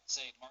about,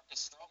 say,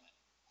 Marcus Stroman,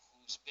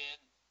 who's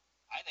been,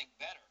 I think,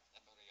 better than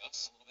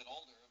Barrios, a little bit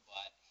older,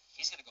 but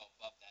he's going to go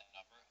above that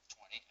number of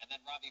 20. And then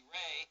Robbie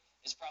Ray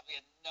is probably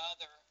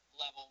another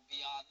level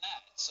beyond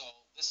that. So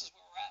this is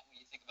where we're at when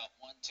you think about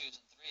 1, 2s,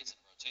 and 3s in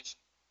a rotation.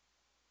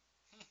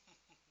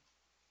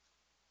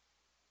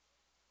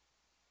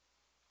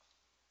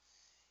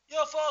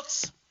 Yo,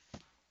 folks.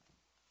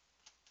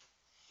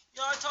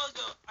 Yo, I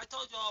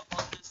told you all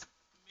about this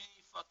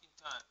many fucking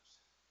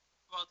times.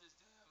 About this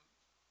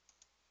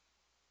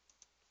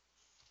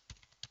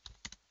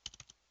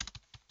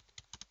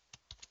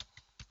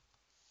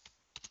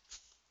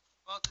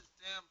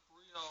damn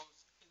Brios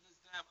and this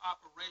damn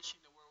operation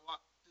that we're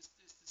watching. This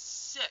is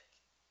sick.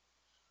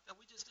 That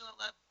we just gonna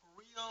let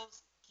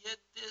Brios get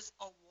this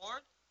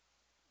award?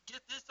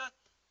 Get this done?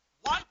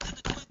 Why did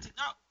the Twins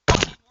not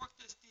fucking work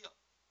this deal?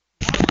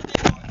 Why were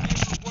they not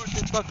able to work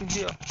this fucking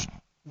deal?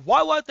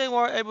 Why weren't they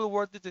more able to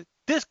work this?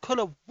 This could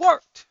have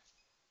worked.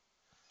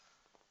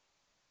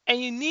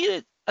 and you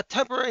needed a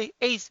temporary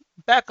ace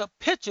backup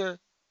pitcher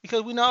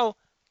because we know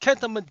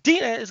Kenta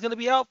Medina is going to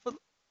be out for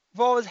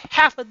almost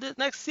half of the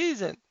next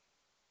season.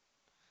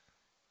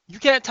 You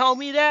can't tell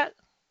me that.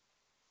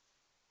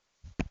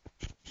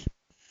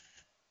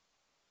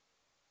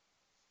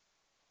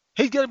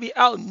 He's going to be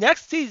out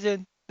next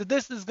season. That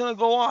this is going to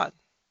go on.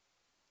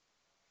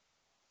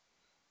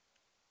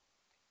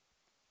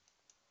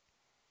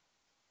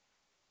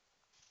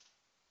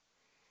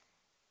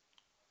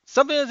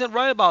 Something isn't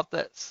right about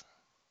this.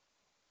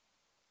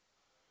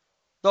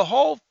 The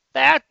whole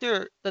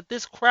factor that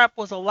this crap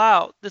was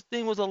allowed, this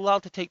thing was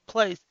allowed to take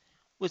place,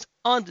 was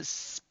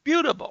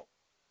undisputable,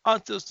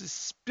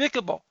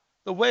 undespicable.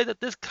 The way that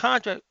this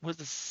contract was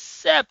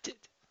accepted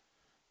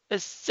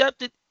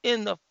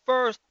in the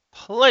first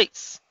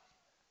place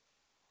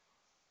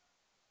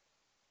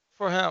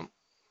for him,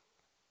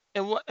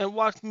 and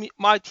watch me,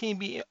 our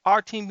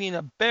team being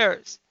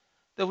embarrassed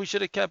that we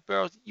should have kept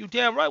Barrows. You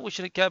damn right we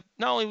should have kept.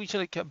 Not only we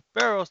should have kept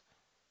Barrows.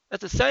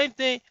 That's the same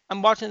thing.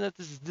 I'm watching that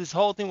this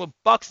whole thing with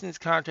Buxton's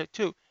contract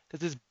too.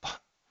 Because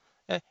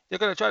they're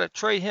gonna try to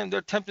trade him. They're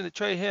attempting to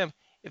trade him.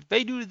 If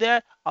they do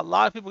that, a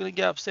lot of people are gonna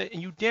get upset,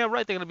 and you damn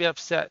right they're gonna be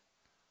upset.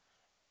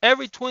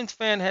 Every Twins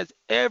fan has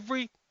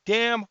every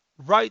damn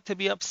right to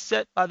be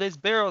upset by this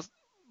Barrows,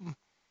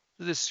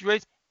 this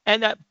race,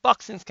 and that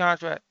Buxton's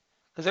contract,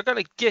 because they're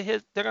gonna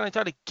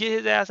try to get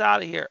his ass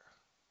out of here.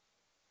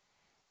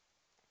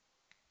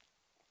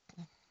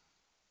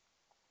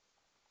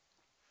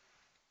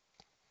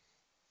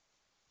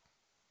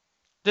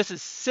 This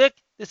is sick.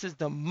 This is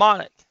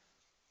demonic.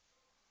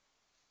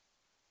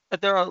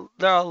 That they're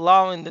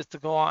allowing this to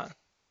go on.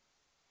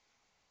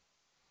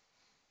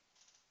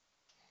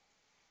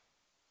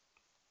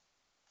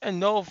 And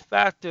no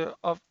factor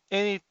of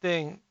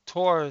anything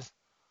towards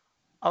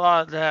a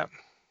lot of that.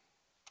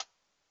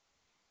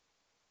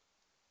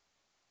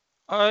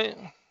 All right,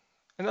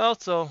 and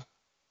also,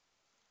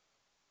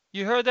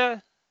 you heard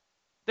that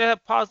they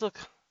have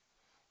positive.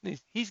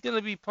 He's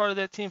gonna be part of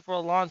that team for a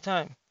long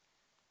time.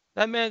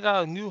 That man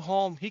got a new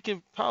home. He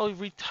can probably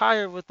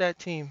retire with that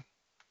team.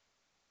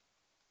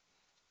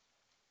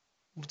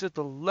 Just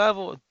the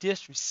level of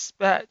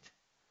disrespect,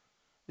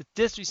 the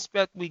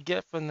disrespect we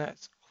get from that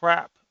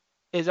crap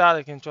is out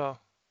of control.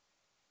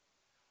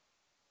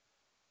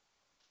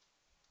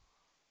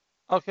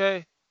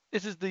 Okay,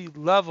 this is the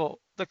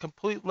level, the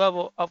complete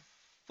level of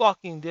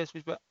fucking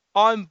disrespect.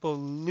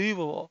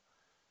 Unbelievable.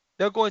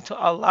 They're going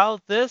to allow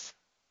this.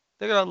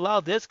 They're going to allow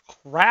this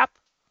crap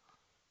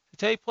to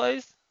take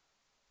place?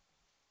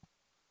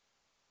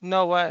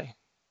 No way.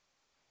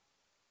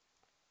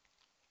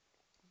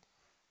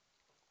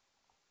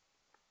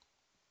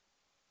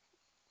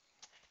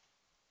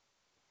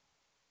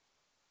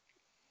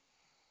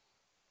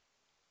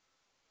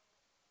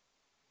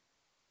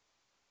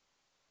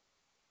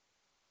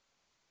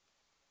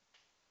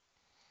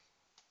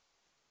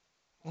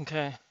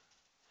 Okay.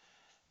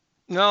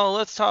 No,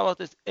 let's talk about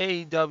this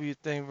AEW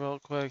thing real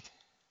quick.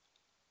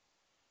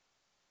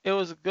 It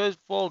was a good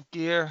full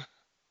gear.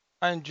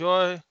 I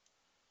enjoy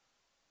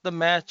the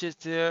matches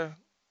there.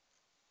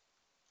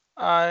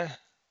 I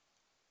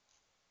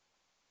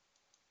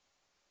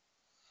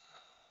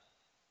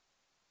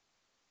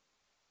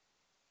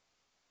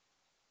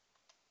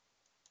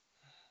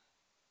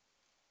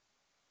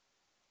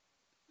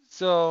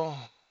so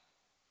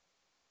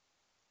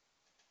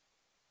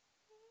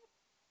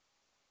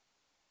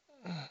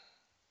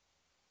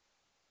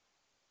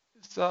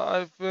so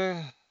I've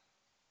been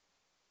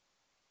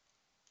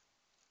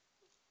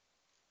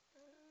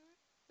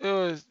it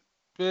was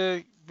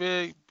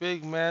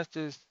big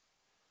matches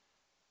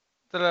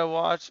that I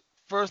watched.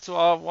 First of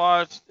all,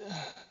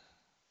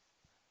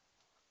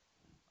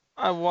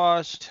 I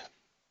watched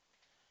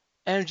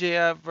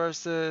MJF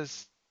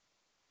versus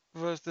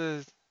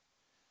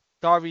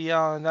Darby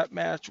Allin. That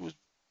match was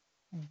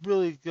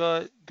really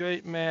good,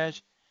 great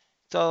match.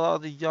 Saw a lot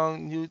of the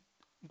young, new,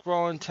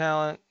 growing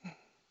talent.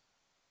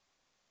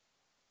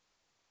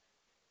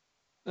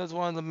 That's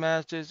one of the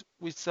matches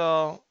we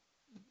saw.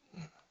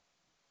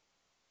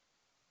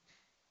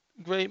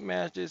 Great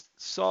matches.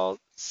 Saw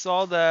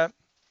that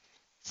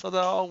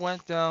all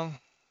went down.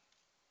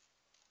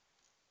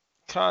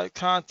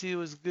 Conti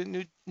was good.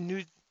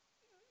 New.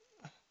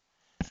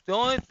 The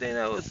only thing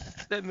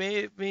that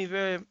made me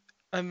very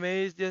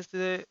amazed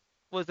yesterday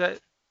was that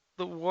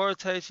the War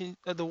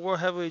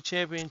Heavyweight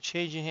Champion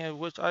changing hands,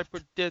 which I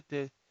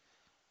predicted.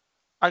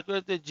 I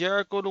predicted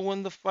Jericho to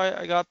win the fight.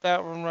 I got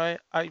that one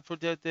right. I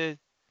predicted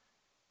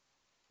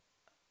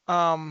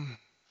um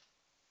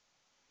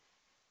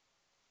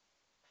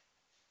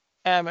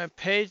Adam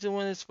Page to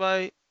win this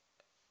fight.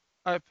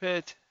 I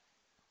picked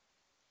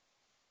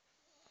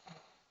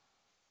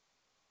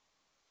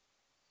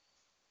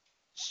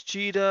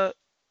Cheetah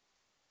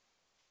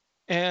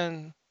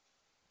and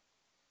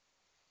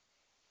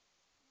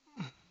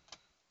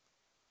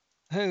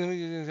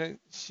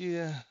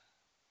Cheetah.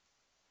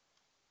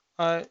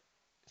 I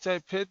so I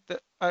picked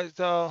I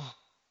saw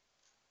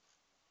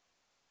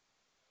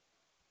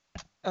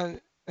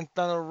and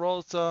Thunder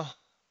Rosa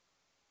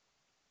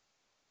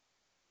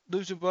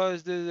Lucha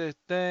Brothers did their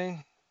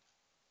thing.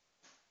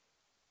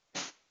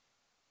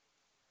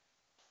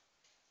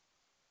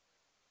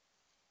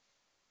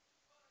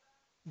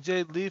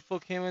 Jay Lethal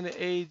came into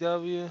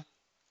AEW.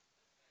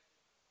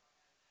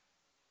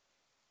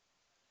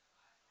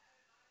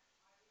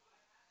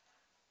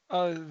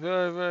 I was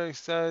very, very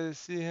excited to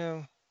see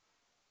him.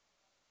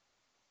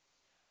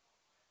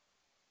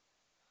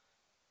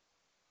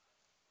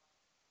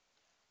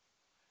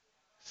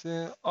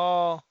 Seeing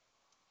all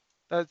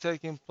that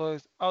taking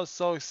place. I was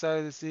so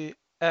excited to see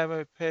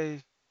Adam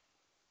Page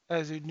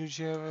as your new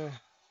champion.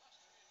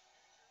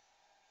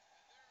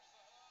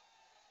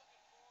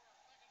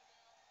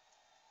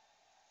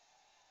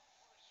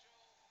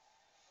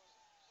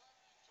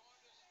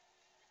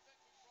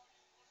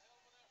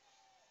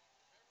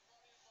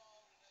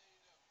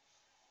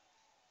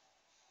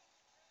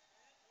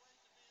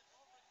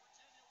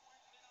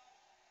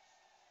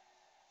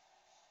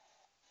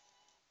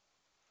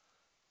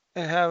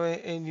 And having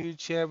a new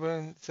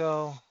champion.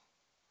 So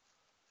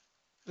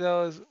that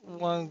was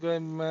one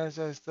good match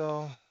I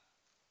saw.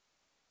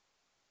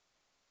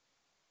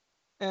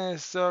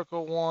 And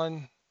Circle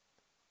won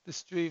the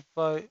street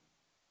fight.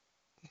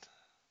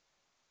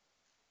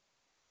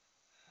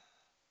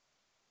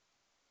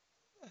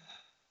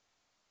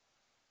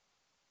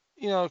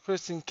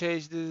 Christian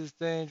Cage did his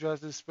thing,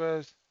 Jurassic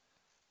Express.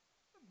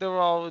 They were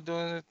all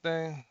doing their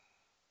thing.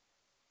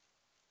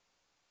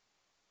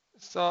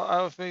 So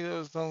I would think there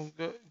was some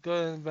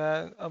good and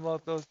bad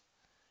about those.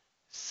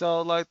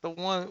 So like the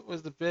one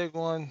was the big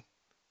one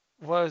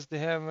was the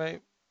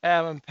handmade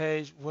Adam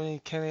Page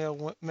winning Kenny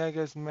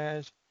Omega's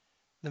match.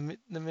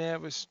 The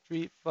man was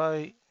street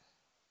fight.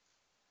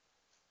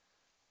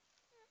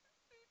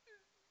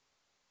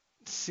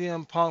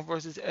 CM Punk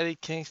versus Eddie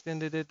Kingston.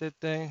 They did their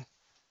thing.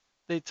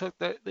 They took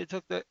that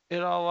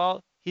it all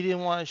out. He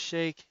didn't want to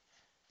shake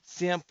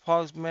CM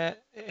Punk's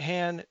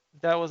hand.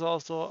 That was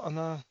also on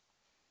the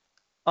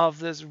of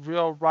this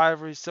real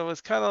rivalry. So it's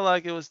kind of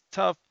like it was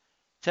tough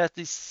to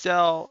actually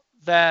sell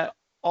that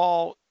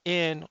all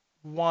in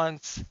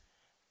once,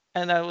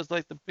 and that was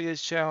like the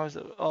biggest challenge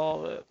of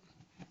all of it.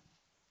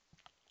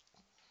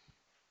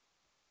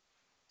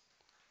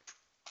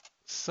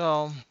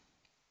 So,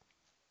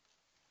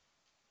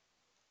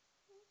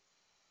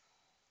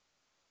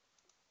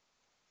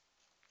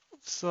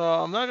 so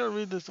I'm not gonna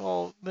read this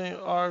whole thing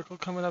article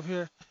coming up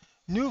here.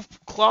 New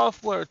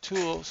Cloudflare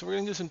tool. So we're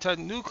gonna do some tech.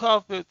 New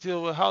Cloudflare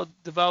tool with how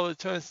developers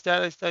turn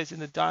static sites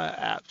into Dyna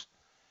apps.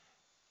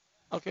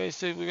 Okay,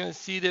 so we're gonna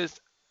see this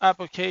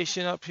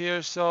application up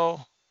here. So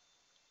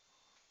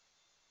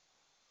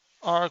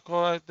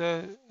article right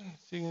there.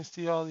 So you can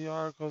see all the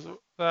articles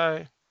that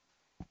I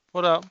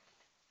put up.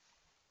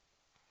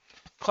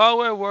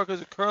 Cloudflare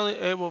workers are currently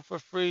able for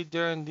free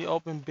during the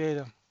open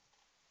beta.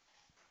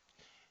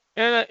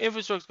 Internet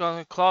infrastructure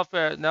company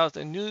Cloudflare announced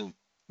a new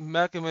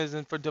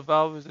mechanism for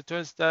developers to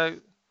turn static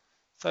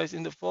sites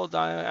into full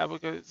dynamic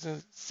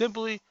applications.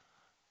 Simply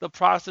the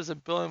process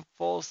of building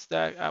full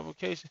stack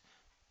applications.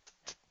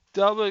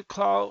 Double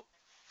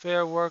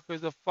Cloudflare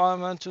workers are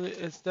fundamentally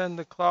extend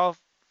the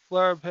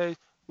Cloudflare page,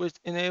 which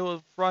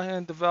enables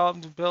front-end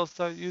development to build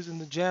sites using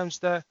the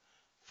Jamstack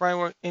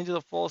framework into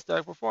the full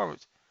stack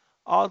performance.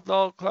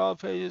 Although Cloud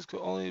Pages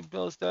could only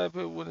build static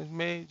page when it's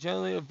made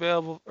generally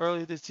available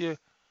early this year,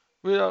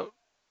 Rita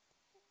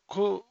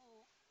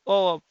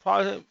Kulola,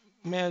 project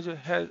manager,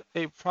 had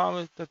a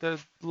promise that their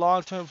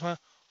long-term plan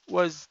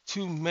was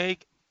to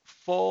make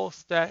full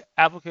stack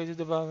application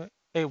development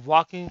a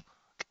walk in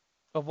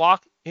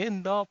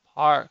the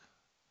park.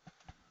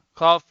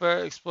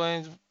 Cloudflare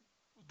explains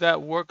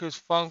that workers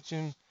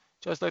function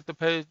just like the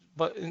page,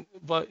 but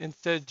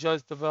instead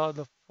just develop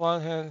the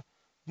front end,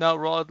 now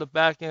roll out the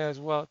back end as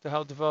well to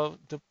help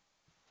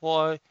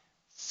deploy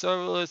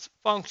serverless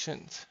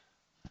functions.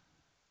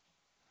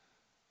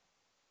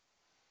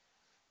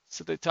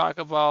 So they talk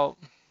about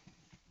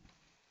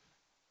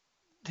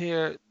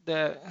here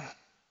that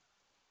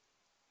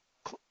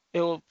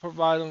it will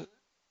provide an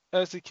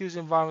execution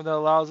environment that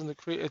allows them to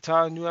create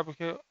entire new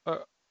application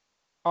or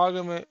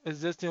augment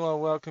existing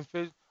one well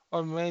configured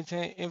or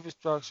maintain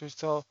infrastructure.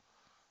 So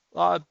a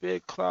lot of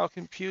big cloud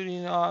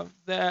computing on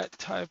that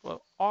type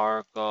of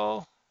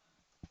article.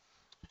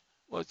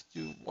 Let's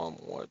do one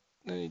more.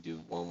 Let me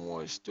do one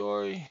more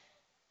story.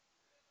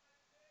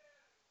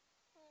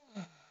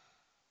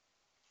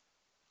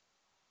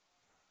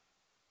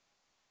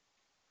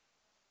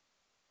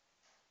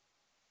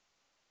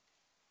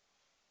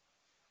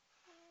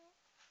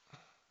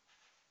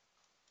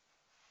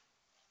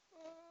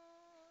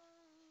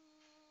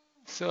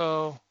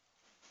 So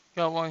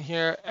got one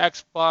here.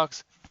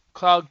 Xbox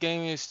cloud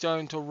gaming is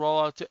starting to roll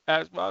out to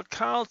Xbox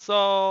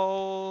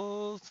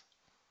consoles.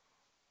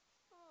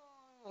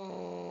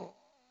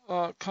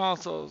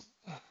 Consoles.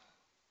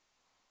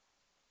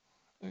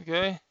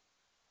 Okay.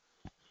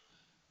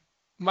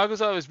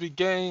 Microsoft is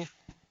beginning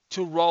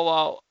to roll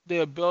out the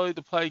ability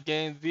to play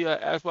games via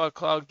Xbox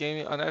Cloud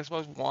Gaming on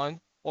Xbox One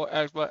or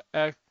Xbox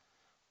X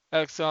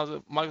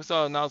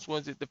Microsoft announced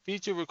Wednesday the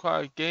feature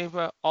requires Game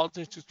Pass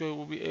Ultimate subscription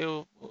will be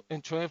able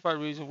in 25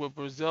 regions with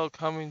Brazil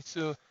coming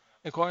soon,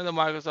 according to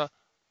Microsoft.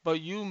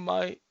 But you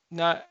might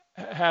not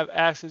have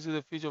access to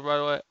the feature right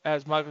away,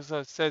 as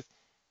Microsoft says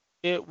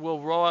it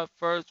will roll out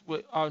first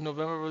with our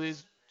November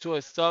release to a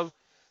subset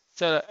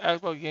of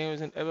Xbox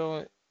gamers and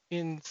everyone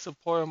in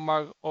support of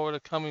market over the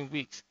coming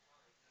weeks.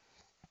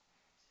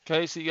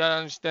 Okay, so you gotta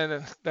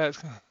understand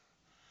that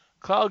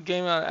cloud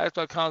gaming on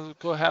Xbox console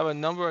could have a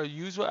number of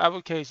useful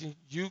applications.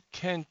 You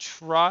can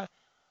try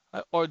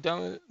or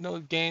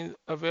download games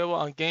available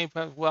on Game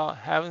Pass without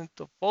having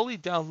to fully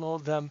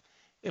download them.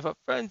 If a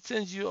friend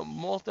sends you a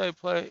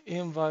multiplayer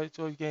invite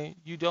to a game,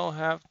 you don't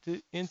have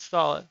to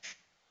install it.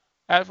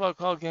 Xbox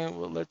Cloud Game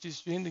will let you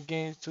stream the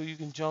game so you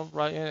can jump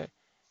right in it.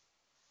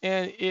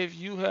 And if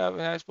you have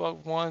an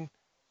Xbox One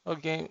or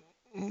game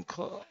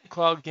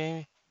cloud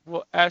gaming,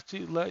 will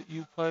actually let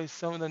you play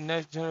some of the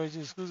next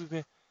generation exclusive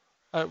games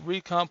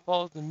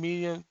Recompose the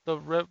Medium, the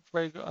Rip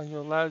Breaker on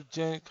your last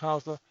gen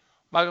console.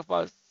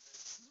 Microsoft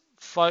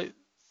Flight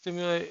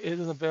Simulator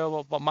isn't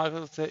available, but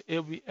Microsoft said it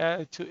will be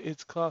added to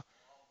its cloud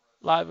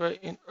library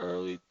in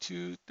early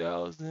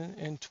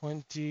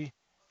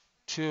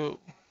 2022.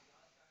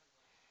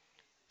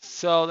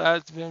 So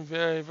that's been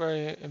very,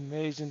 very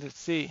amazing to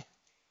see.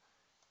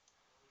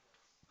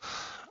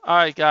 All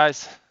right,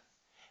 guys.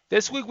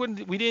 This week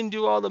we didn't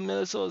do all the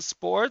Minnesota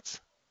sports.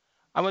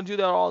 I'm gonna do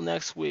that all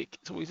next week.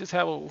 So we just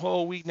have a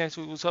whole week next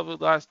week. We'll cover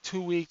the last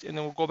 2 weeks, and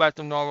then we'll go back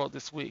to normal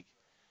this week.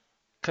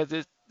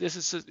 Because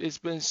it's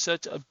been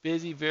such a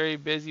busy, very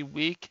busy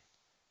week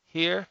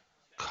here,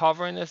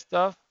 covering this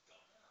stuff,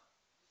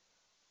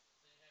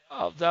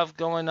 of stuff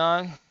going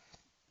on.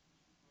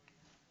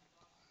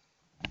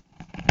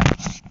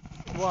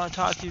 I want to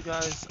talk to you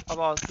guys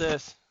about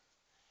this.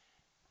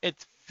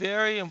 It's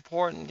very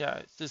important,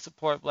 guys, to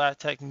support Black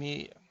Tech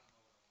Media.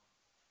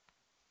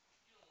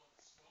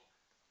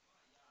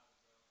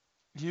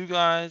 You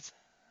guys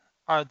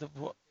are the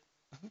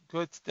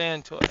good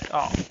stand to it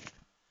all.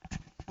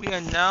 We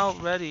are now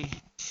ready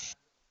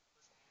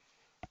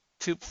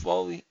to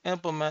fully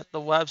implement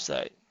the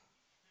website.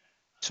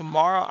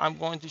 Tomorrow, I'm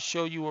going to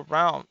show you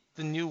around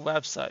the new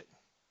website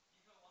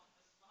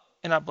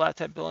in our Black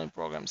Tech Building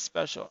Program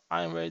special.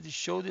 I am ready to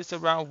show this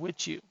around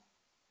with you,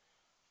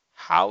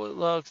 how it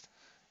looks,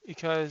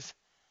 because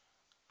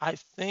I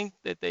think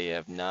that they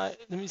have not.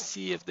 Let me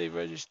see if they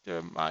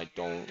register my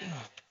don't.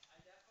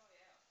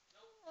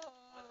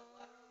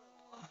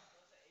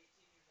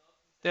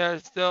 They're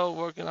still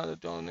working on the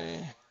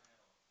domain.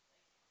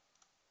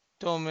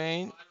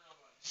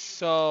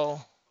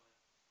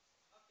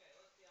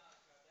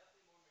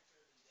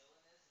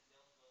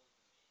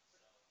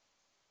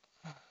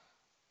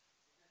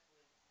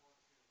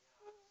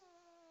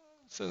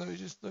 So let me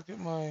just look at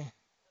my.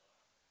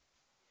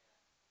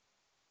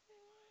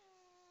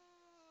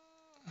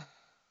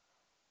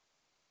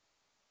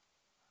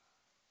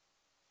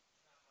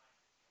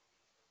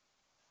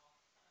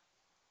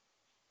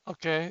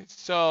 Okay,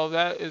 so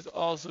that is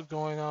also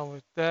going on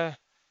with that.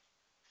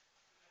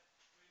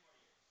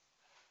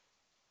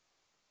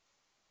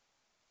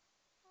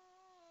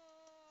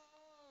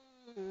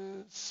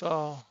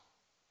 So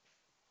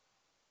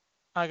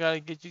I gotta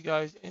get you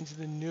guys into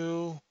the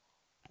new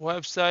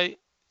website.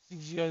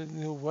 You guys the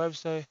new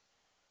website.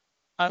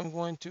 I'm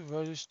going to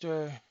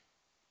register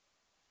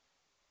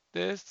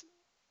this,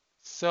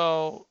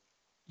 so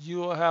you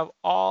will have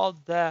all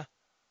that.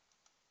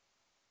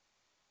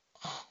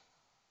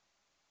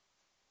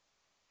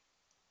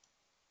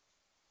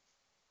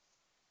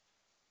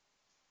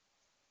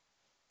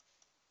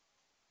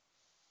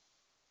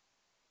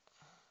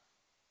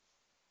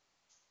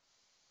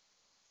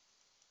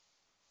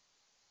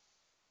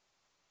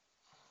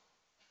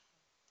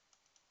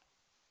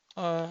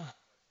 Uh,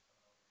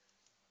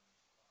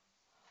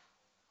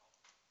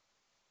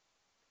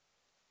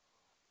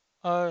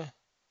 uh,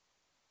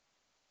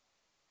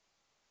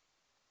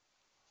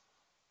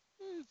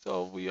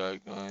 so we are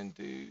going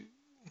to.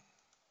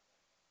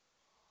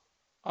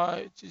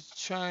 Alright,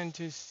 just trying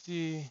to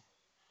see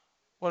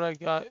what I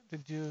got to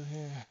do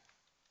here.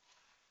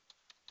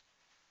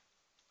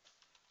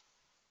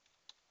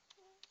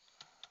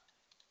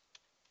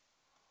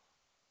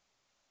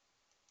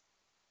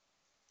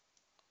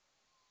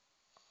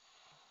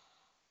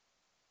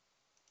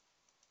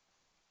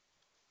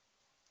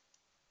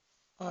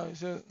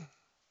 Alright,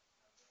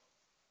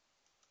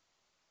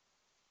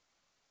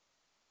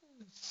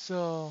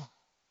 so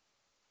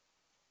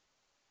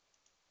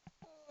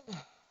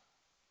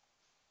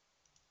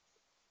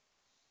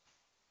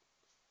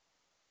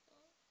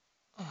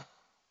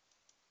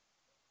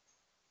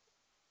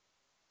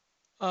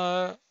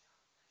uh,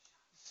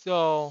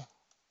 so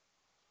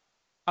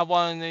I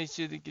want to make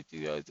sure to get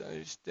you guys to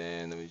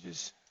understand. Let me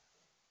just.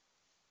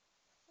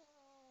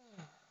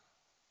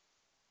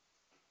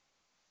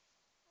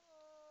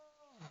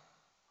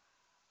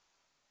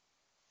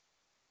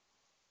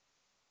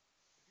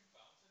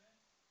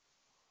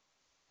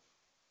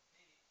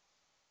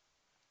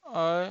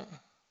 Alright.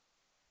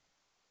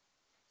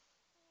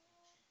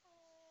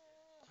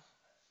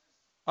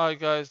 Alright,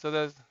 guys.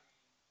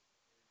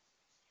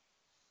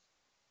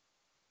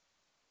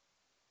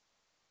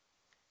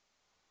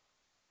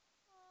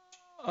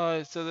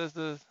 Alright. So this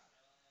is.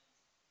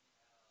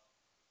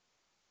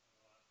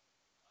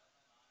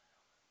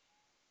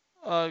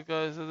 Alright,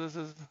 guys. So this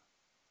is.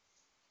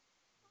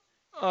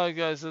 Alright,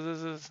 guys. So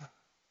this is.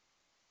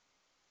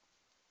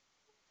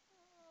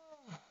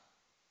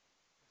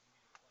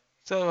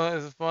 So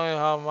it's funny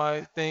how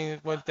my thing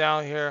went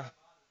down here.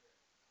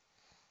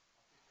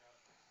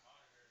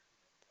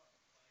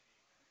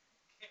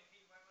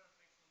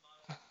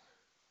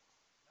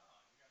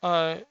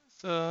 Alright.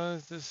 So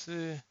let's just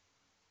see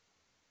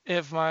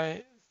if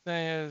my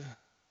thing is.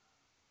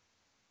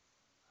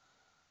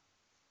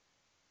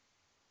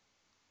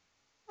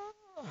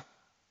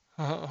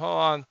 Hold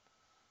on.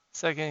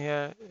 Second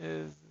here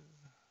is.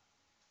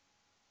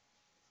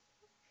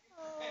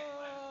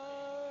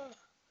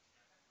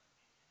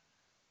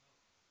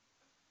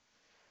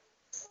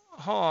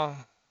 Hold on.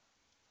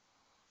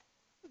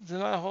 Did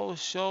my whole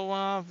show went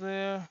off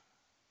there?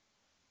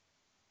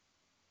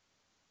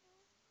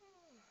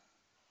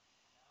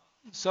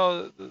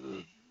 So,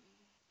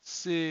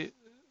 see,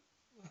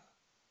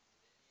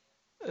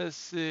 let's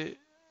see.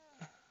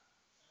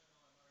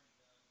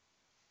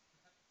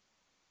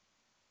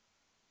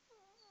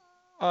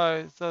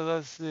 Alright, so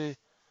let's see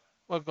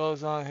what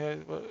goes on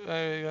here.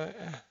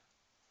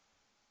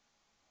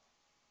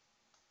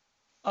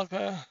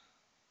 Okay,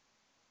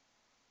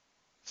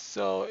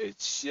 so it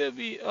should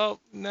be up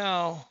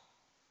now.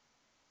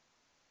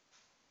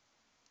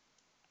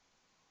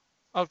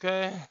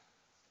 Okay,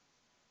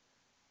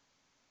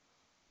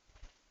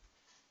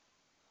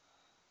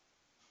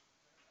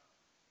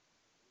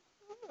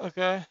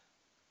 okay.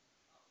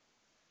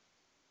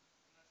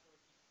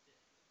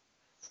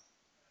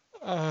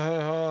 Hold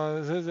on.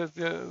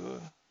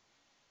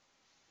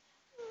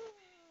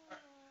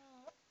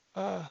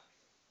 Uh,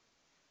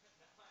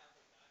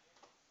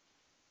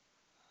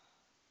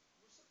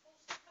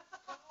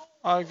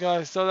 alright,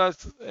 guys, so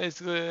that's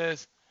basically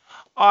it.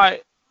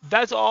 Alright,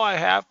 that's all I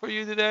have for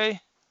you today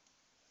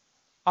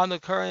on the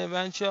current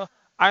event show.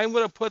 I'm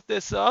gonna put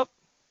this up.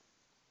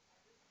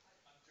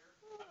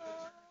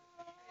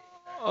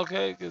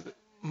 Okay, because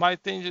my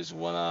thing just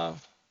went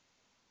off.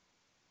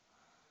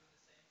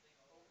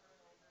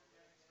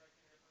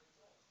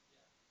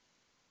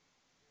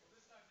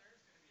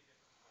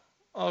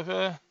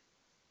 Okay.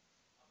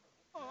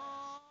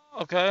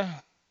 Okay.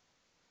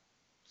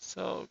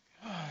 So,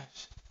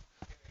 gosh.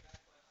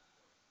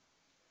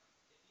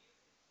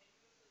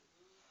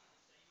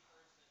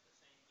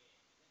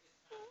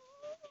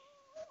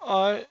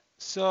 Alright,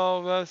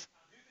 so that's.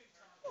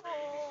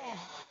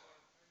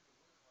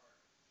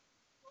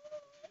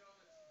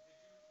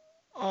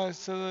 Alright,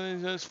 so let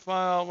me just find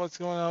out what's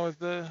going on with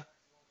the.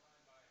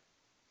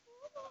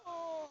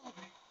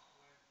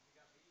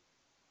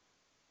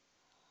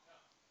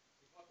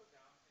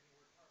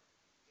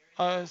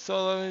 Alright,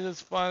 so let me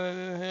just find it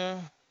in here.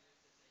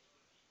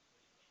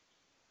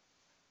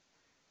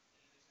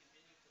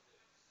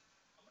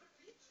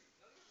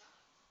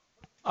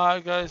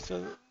 Alright, guys,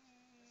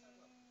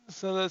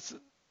 so that's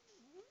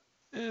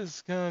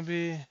it's gonna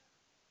be.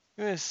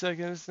 Give me a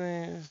second. This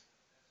thing is.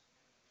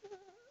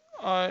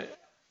 Alright,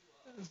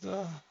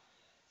 so.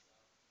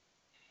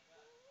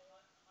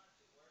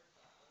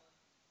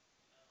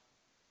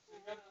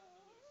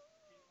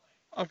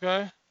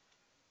 Okay.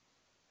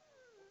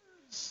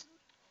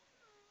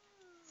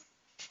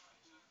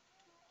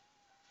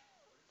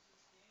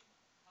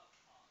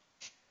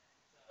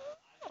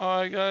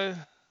 Alright, guys.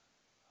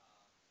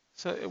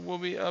 So it will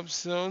be up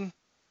soon.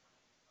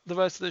 The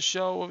rest of the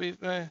show will be.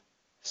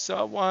 So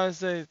I want to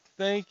say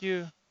thank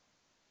you.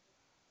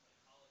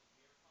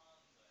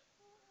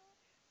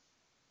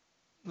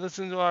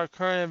 Listen to our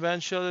current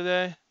event show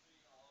today.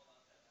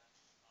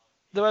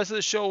 The rest of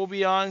the show will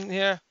be on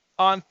here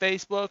on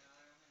Facebook.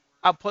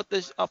 I'll put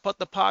the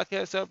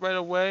podcast up right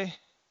away.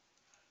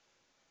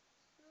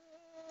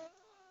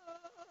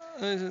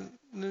 Let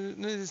me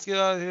just get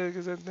out of here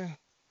because I think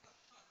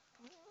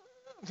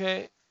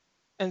okay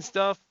and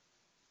stuff.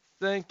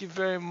 Thank you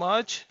very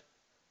much.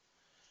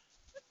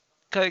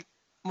 Cause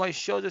my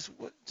show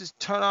just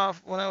turned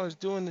off when I was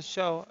doing the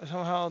show.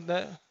 Somehow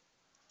that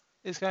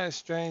is kind of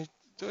strange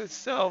to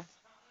itself.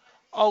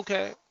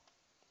 Okay,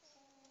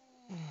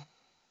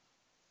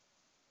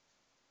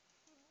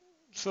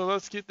 so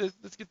let's get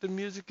the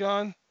music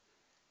on.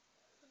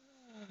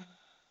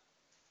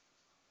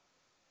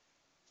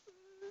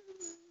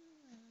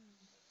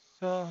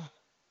 So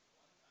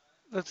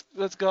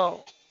let's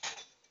go.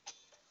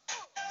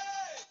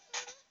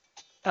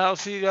 I'll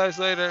see you guys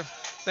later.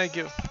 Thank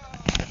you.